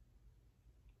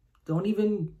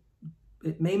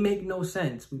 it may make no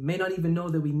sense. We may not even know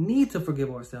that we need to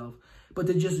forgive ourselves, but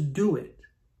to just do it.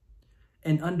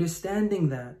 And understanding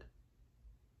that,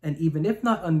 and even if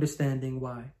not understanding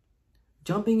why,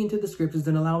 jumping into the scriptures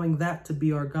and allowing that to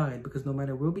be our guide, because no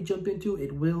matter where we jump into,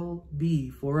 it will be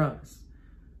for us.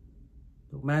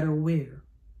 No matter where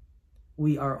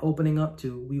we are opening up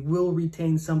to, we will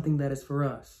retain something that is for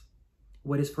us.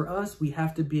 What is for us, we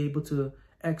have to be able to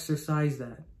exercise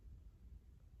that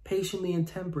patiently and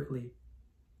temperately,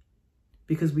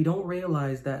 because we don't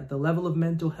realize that the level of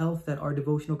mental health that our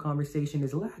devotional conversation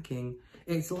is lacking,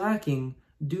 it's lacking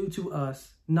due to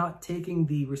us not taking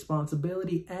the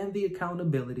responsibility and the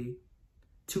accountability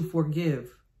to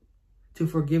forgive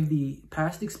the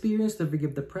past experience, to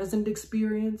forgive the present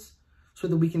experience, so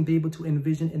that we can be able to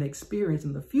envision an experience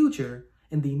in the future,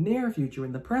 in the near future,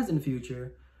 in the present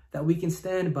future, that we can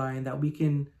stand by and that we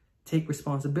can take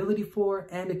responsibility for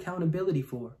and accountability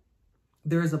for.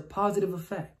 There is a positive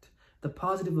effect. The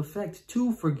positive effect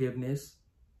to forgiveness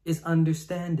is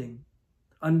understanding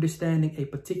a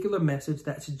particular message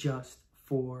that's just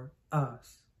for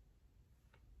us.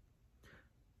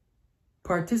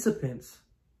 Participants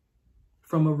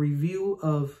from a review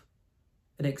of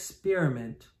an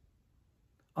experiment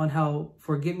on how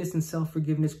forgiveness and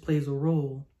self-forgiveness plays a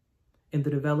role in the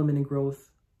development and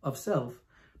growth of self,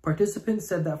 participants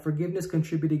said that forgiveness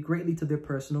contributed greatly to their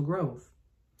personal growth.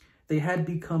 They had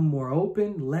become more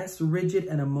open, less rigid,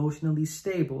 and emotionally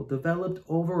stable, developed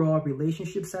overall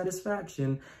relationship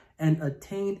satisfaction, and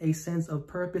attained a sense of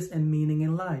purpose and meaning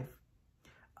in life.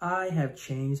 I have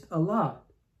changed a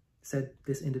lot, said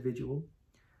this individual.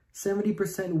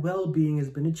 70% well-being has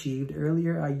been achieved.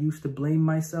 Earlier, I used to blame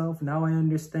myself. Now I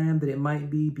understand that it might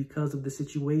be because of the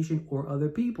situation or other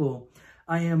people.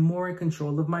 I am more in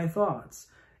control of my thoughts,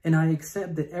 and I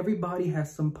accept that everybody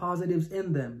has some positives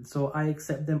in them, so I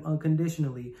accept them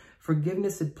unconditionally.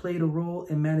 Forgiveness had played a role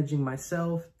in managing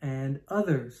myself and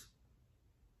others.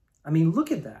 I mean,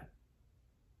 look at that.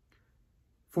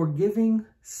 Forgiving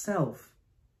self.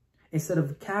 Instead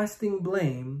of casting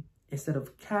blame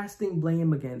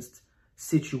against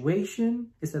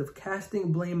situation, instead of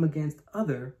casting blame against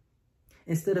other,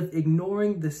 instead of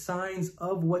ignoring the signs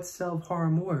of what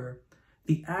self-harm were,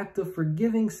 the act of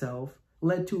forgiving self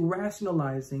led to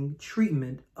rationalizing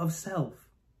treatment of self.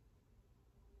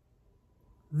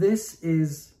 This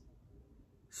is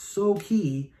so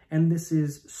key, and this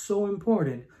is so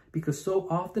important, because so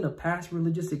often a past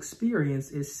religious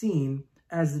experience is seen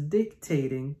as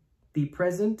dictating the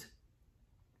present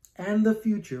and the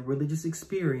future religious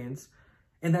experience,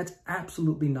 and that's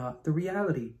absolutely not the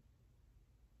reality.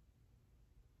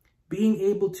 Being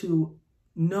able to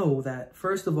know that,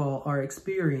 first of all, our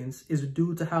experience is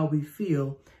due to how we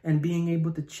feel, and being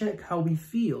able to check how we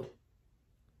feel.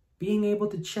 Being able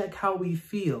to check how we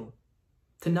feel,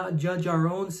 to not judge our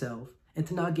own self, and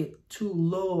to not get too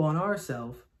low on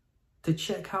ourselves, to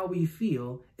check how we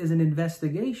feel is an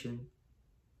investigation.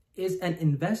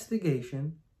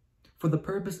 For the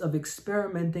purpose of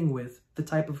experimenting with the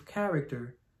type of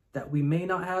character that we may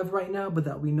not have right now, but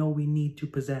that we know we need to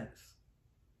possess.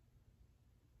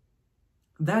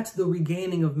 That's the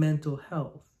regaining of mental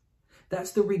health.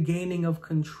 That's the regaining of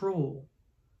control.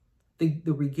 The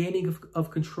regaining of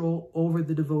control over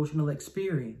the devotional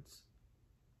experience.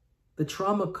 The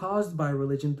trauma caused by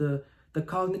religion, the The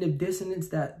cognitive dissonance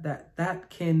that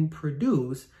can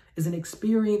produce is an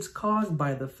experience caused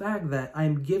by the fact that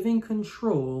I'm giving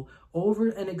control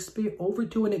over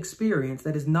to an experience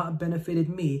that has not benefited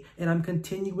me, and I'm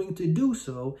continuing to do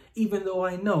so even though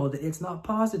I know that it's not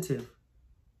positive.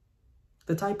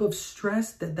 The type of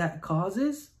stress that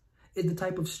causes is the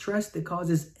type of stress that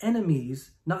causes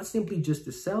enemies, not simply just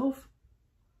to self,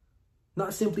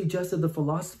 not simply just to the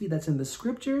philosophy that's in the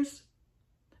scriptures,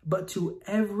 but to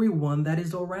everyone that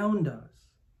is around us.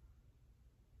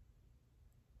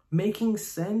 Making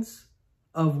sense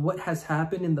of what has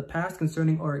happened in the past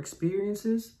concerning our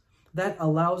experiences, that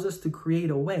allows us to create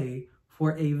a way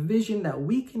for a vision that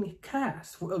we can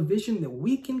cast,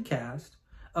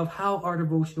 of how our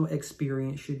devotional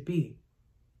experience should be.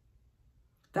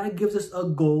 That gives us a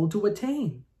goal to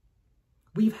attain.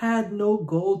 We've had no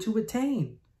goal to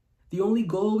attain. The only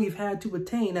goal we've had to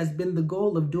attain has been the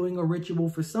goal of doing a ritual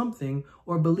for something,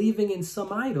 or believing in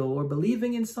some idol, or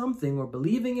believing in something, or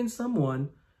believing in someone,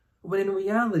 when in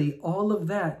reality, all of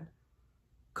that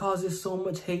causes so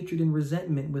much hatred and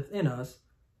resentment within us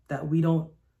that we don't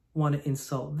want to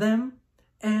insult them,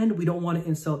 and we don't want to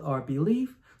insult our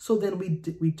belief, so then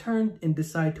we turn and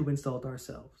decide to insult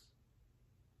ourselves.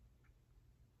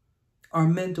 Our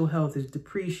mental health is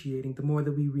depreciating the more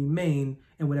that we remain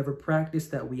in whatever practice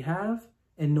that we have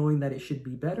and knowing that it should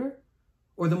be better,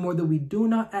 or the more that we do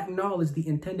not acknowledge the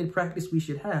intended practice we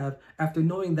should have after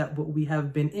knowing that what we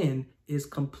have been in is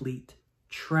complete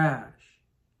trash.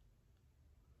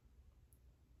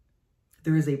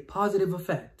 There is a positive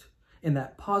effect, and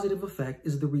that positive effect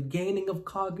is the regaining of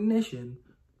cognition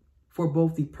for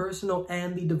both the personal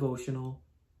and the devotional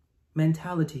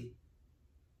mentality.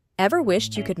 Ever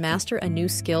wished you could master a new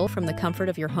skill from the comfort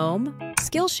of your home?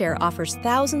 SkillShare offers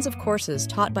thousands of courses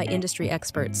taught by industry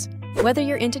experts. Whether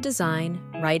you're into design,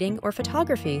 writing, or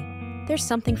photography, there's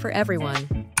something for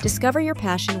everyone. Discover your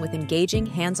passion with engaging,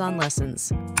 hands-on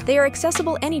lessons. They are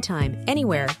accessible anytime,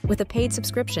 anywhere, with a paid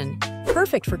subscription.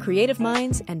 Perfect for creative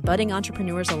minds and budding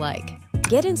entrepreneurs alike.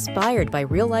 Get inspired by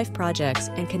real-life projects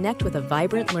and connect with a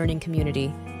vibrant learning community.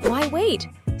 Why wait?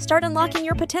 Start unlocking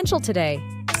your potential today.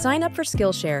 Sign up for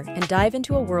SkillShare and dive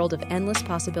into a world of endless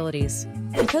possibilities.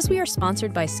 Because we are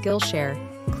sponsored by SkillShare,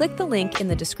 click the link in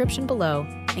the description below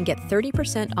and get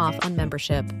 30% off on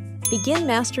membership. Begin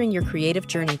mastering your creative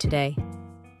journey today.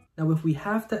 Now, if we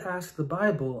have to ask the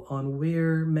Bible on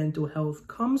where mental health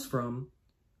comes from,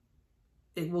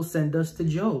 it will send us to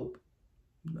Job.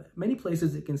 Many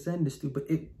places it can send us to, but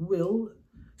it will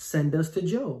send us to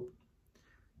Job.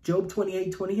 Job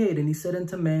 28:28, and he said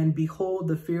unto man, behold,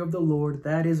 the fear of the Lord,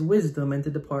 that is wisdom, and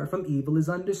to depart from evil is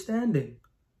understanding.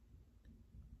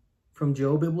 From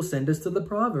Job, it will send us to the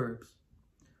Proverbs.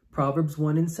 Proverbs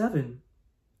 1:7.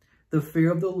 The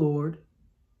fear of the Lord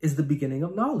is the beginning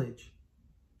of knowledge,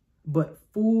 but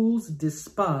fools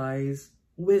despise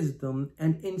wisdom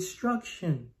and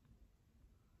instruction.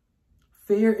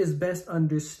 Fear is best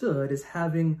understood as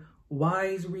having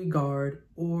wise regard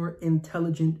or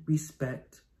intelligent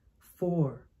respect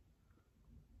for.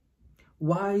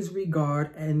 Wise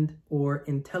regard and or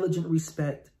intelligent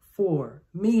respect for,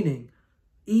 meaning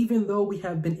even though we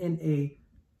have been in a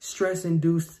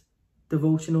stress-induced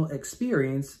devotional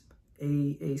experience,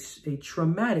 a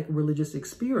traumatic religious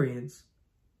experience,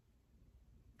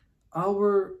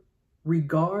 our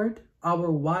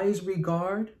wise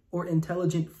regard or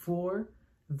intelligent for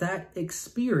that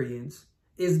experience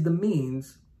is the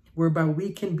means whereby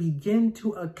we can begin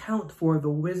to account for the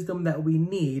wisdom that we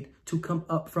need to come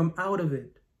up from out of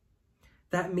it.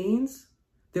 That means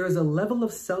there is a level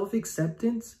of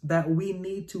self-acceptance that we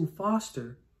need to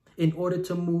foster in order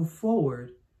to move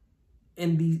forward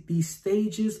in these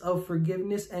stages of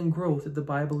forgiveness and growth that the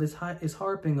Bible is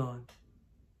harping on.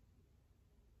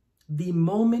 The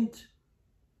moment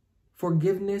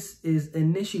forgiveness is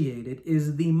initiated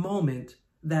is the moment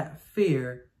that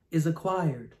fear is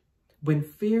acquired. When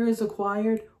fear is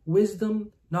acquired,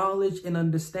 wisdom, knowledge, and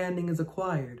understanding is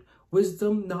acquired.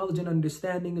 Wisdom, knowledge, and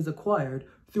understanding is acquired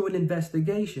through an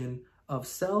investigation of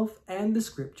self and the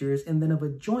scriptures, and then of a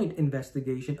joint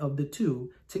investigation of the two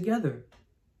together.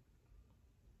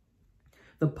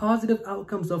 The positive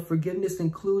outcomes of forgiveness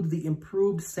include the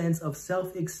improved sense of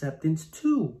self-acceptance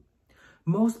too.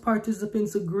 Most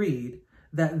participants agreed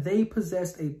that they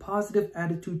possessed a positive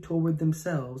attitude toward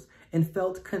themselves and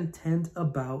felt content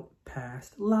about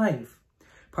past life.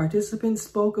 Participants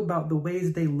spoke about the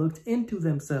ways they looked into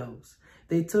themselves.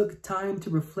 They took time to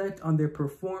reflect on their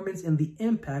performance and the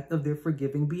impact of their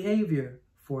forgiving behavior.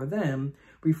 For them,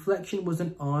 reflection was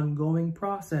an ongoing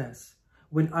process.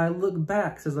 When I look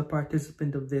back, says a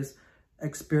participant of this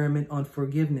experiment on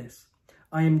forgiveness,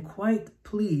 I am quite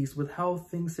pleased with how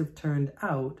things have turned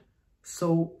out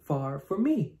so far for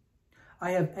me.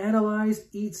 I have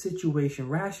analyzed each situation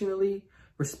rationally,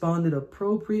 responded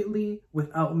appropriately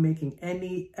without making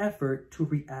any effort to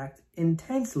react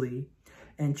intensely,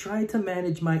 and tried to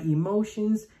manage my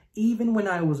emotions even when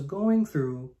I was going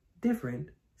through different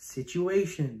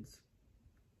situations.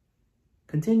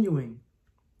 Continuing.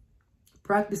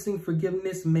 Practicing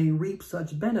forgiveness may reap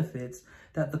such benefits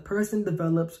that the person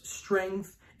develops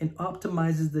strength and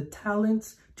optimizes the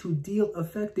talents to deal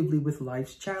effectively with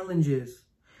life's challenges.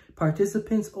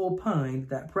 Participants opined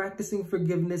that practicing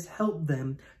forgiveness helped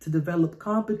them to develop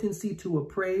competency to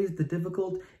appraise the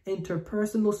difficult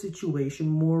interpersonal situation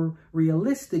more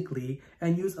realistically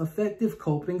and use effective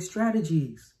coping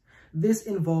strategies. This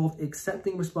involved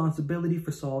accepting responsibility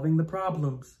for solving the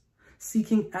problems,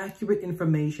 seeking accurate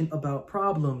information about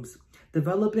problems,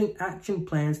 developing action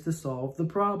plans to solve the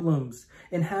problems,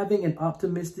 and having an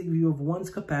optimistic view of one's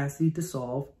capacity to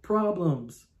solve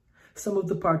problems. Some of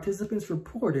the participants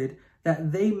reported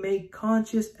that they make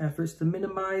conscious efforts to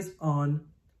minimize on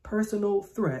personal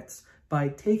threats by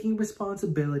taking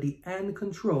responsibility and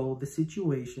control the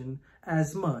situation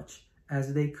as much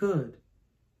as they could.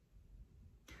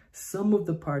 Some of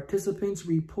the participants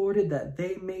reported that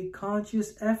they make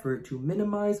conscious effort to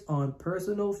minimize on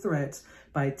personal threats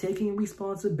by taking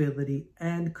responsibility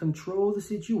and control the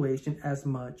situation as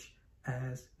much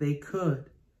as they could.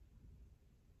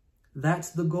 That's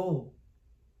the goal.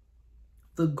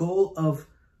 The goal of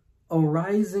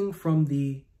arising from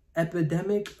the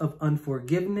epidemic of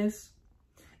unforgiveness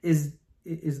is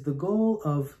the goal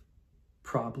of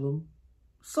problem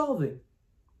solving.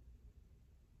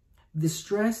 The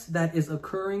stress that is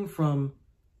occurring from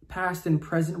past and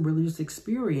present religious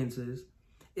experiences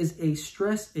is a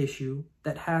stress issue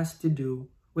that has to do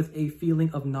with a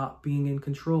feeling of not being in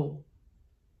control.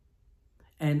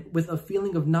 And with a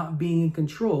feeling of not being in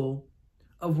control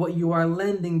of what you are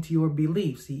lending to your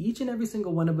beliefs. See, each and every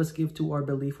single one of us give to our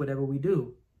belief whatever we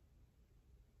do.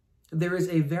 There is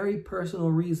a very personal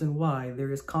reason why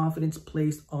there is confidence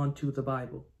placed onto the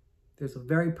Bible. There's a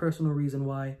very personal reason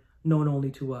why, known only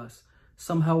to us.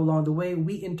 Somehow along the way,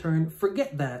 we in turn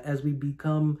forget that as we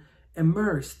become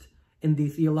immersed in the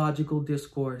theological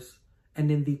discourse and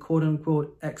in the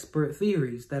quote-unquote expert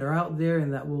theories that are out there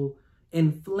and that will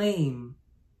inflame,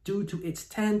 due to its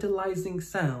tantalizing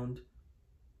sound,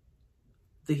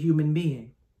 the human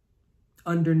being.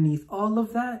 Underneath all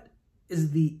of that is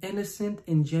the innocent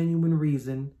and genuine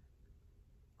reason,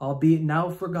 albeit now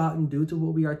forgotten due to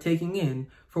what we are taking in,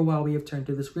 for why we have turned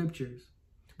to the scriptures.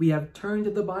 We have turned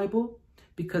to the Bible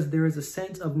because there is a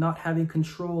sense of not having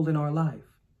control in our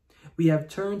life. We have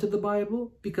turned to the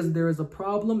Bible because there is a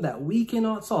problem that we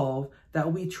cannot solve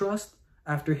that we trust,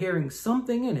 after hearing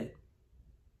something in it,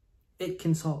 it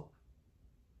can solve.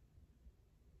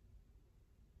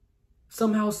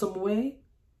 Somehow, some way,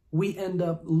 we end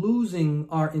up losing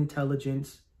our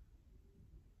intelligence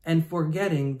and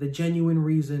forgetting the genuine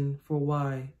reason for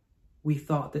why we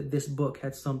thought that this book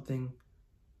had something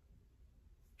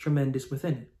tremendous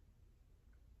within it.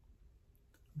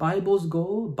 Bible's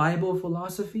goal, Bible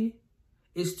philosophy,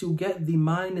 is to get the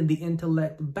mind and the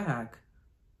intellect back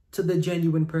to the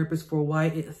genuine purpose for why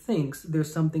it thinks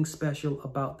there's something special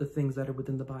about the things that are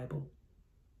within the Bible.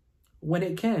 When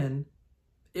it can,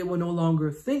 it will no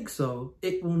longer think so,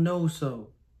 it will know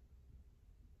so.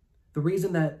 The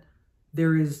reason that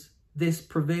there is this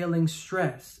prevailing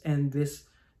stress and this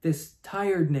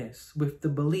tiredness with the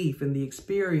belief and the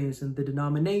experience and the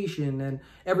denomination and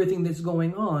everything that's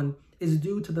going on is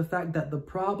due to the fact that the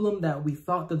problem that we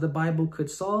thought that the Bible could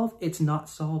solve, it's not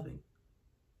solving.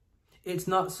 It's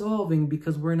not solving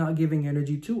because we're not giving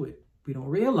energy to it. We don't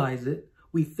realize it.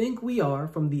 We think we are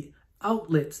from the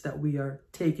outlets that we are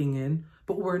taking in,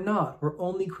 but we're not. We're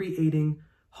only creating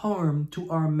harm to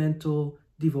our mental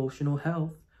devotional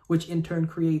health, which in turn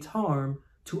creates harm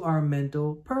to our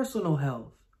mental personal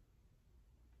health.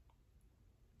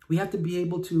 We have to be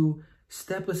able to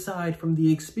step aside from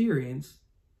the experience,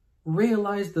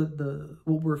 realize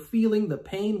what we're feeling, the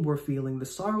pain we're feeling, the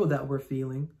sorrow that we're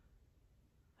feeling,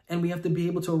 and we have to be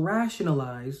able to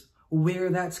rationalize where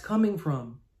that's coming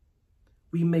from.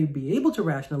 We may be able to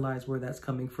rationalize where that's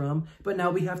coming from, but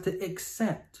now we have to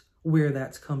accept where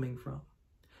that's coming from.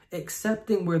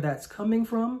 Accepting where that's coming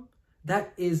from,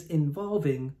 that is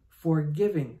involving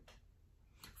forgiving.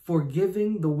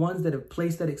 Forgiving the ones that have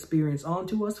placed that experience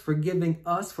onto us, forgiving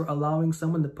us for allowing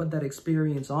someone to put that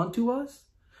experience onto us,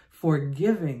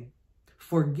 forgiving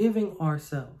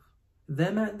ourselves,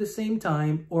 them at the same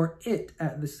time or it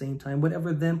at the same time,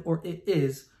 whatever them or it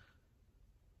is,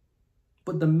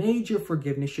 But the major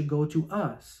forgiveness should go to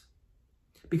us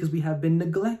because we have been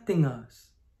neglecting us.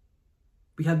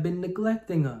 We have been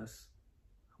neglecting us.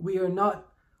 We are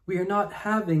not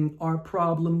having our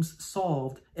problems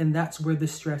solved, and that's where the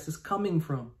stress is coming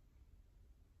from.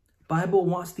 Bible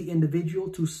wants the individual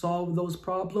to solve those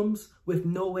problems with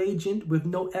no agent, with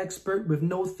no expert, with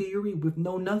no theory, with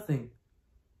no nothing.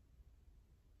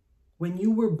 When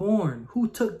you were born, who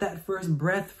took that first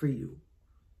breath for you?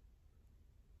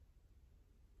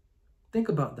 Think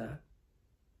about that.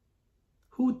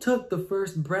 Who took the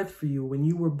first breath for you when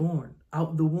you were born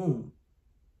out the womb?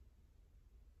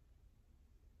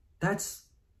 That's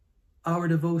our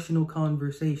devotional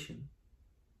conversation.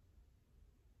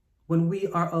 When we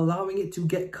are allowing it to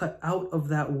get cut out of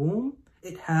that womb,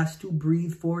 it has to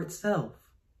breathe for itself.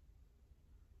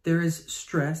 There is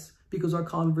stress because our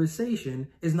conversation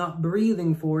is not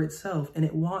breathing for itself, and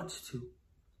it wants to.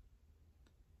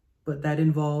 But that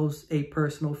involves a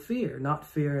personal fear, not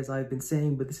fear as I've been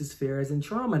saying, but this is fear as in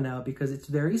trauma now, because it's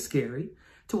very scary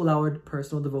to allow our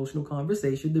personal devotional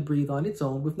conversation to breathe on its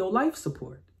own with no life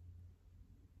support.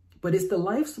 But it's the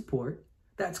life support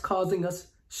that's causing us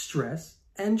stress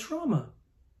and trauma.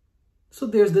 So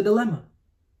there's the dilemma.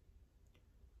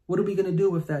 What are we going to do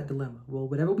with that dilemma? Well,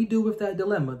 whatever we do with that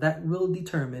dilemma, that will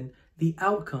determine the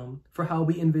outcome for how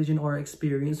we envision our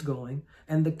experience going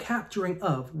and the capturing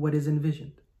of what is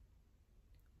envisioned.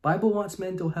 Bible wants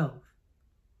mental health.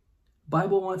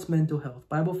 Bible wants mental health.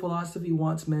 Bible philosophy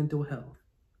wants mental health.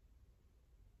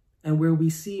 And where we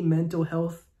see mental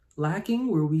health lacking,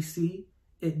 where we see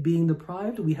it being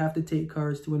deprived, we have to take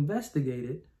courage to investigate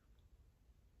it,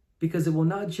 because it will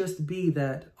not just be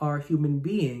that our human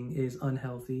being is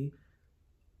unhealthy.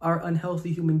 Our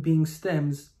unhealthy human being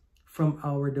stems from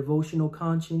our devotional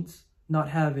conscience not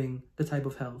having the type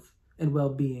of health and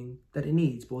well-being that it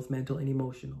needs, both mental and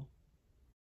emotional.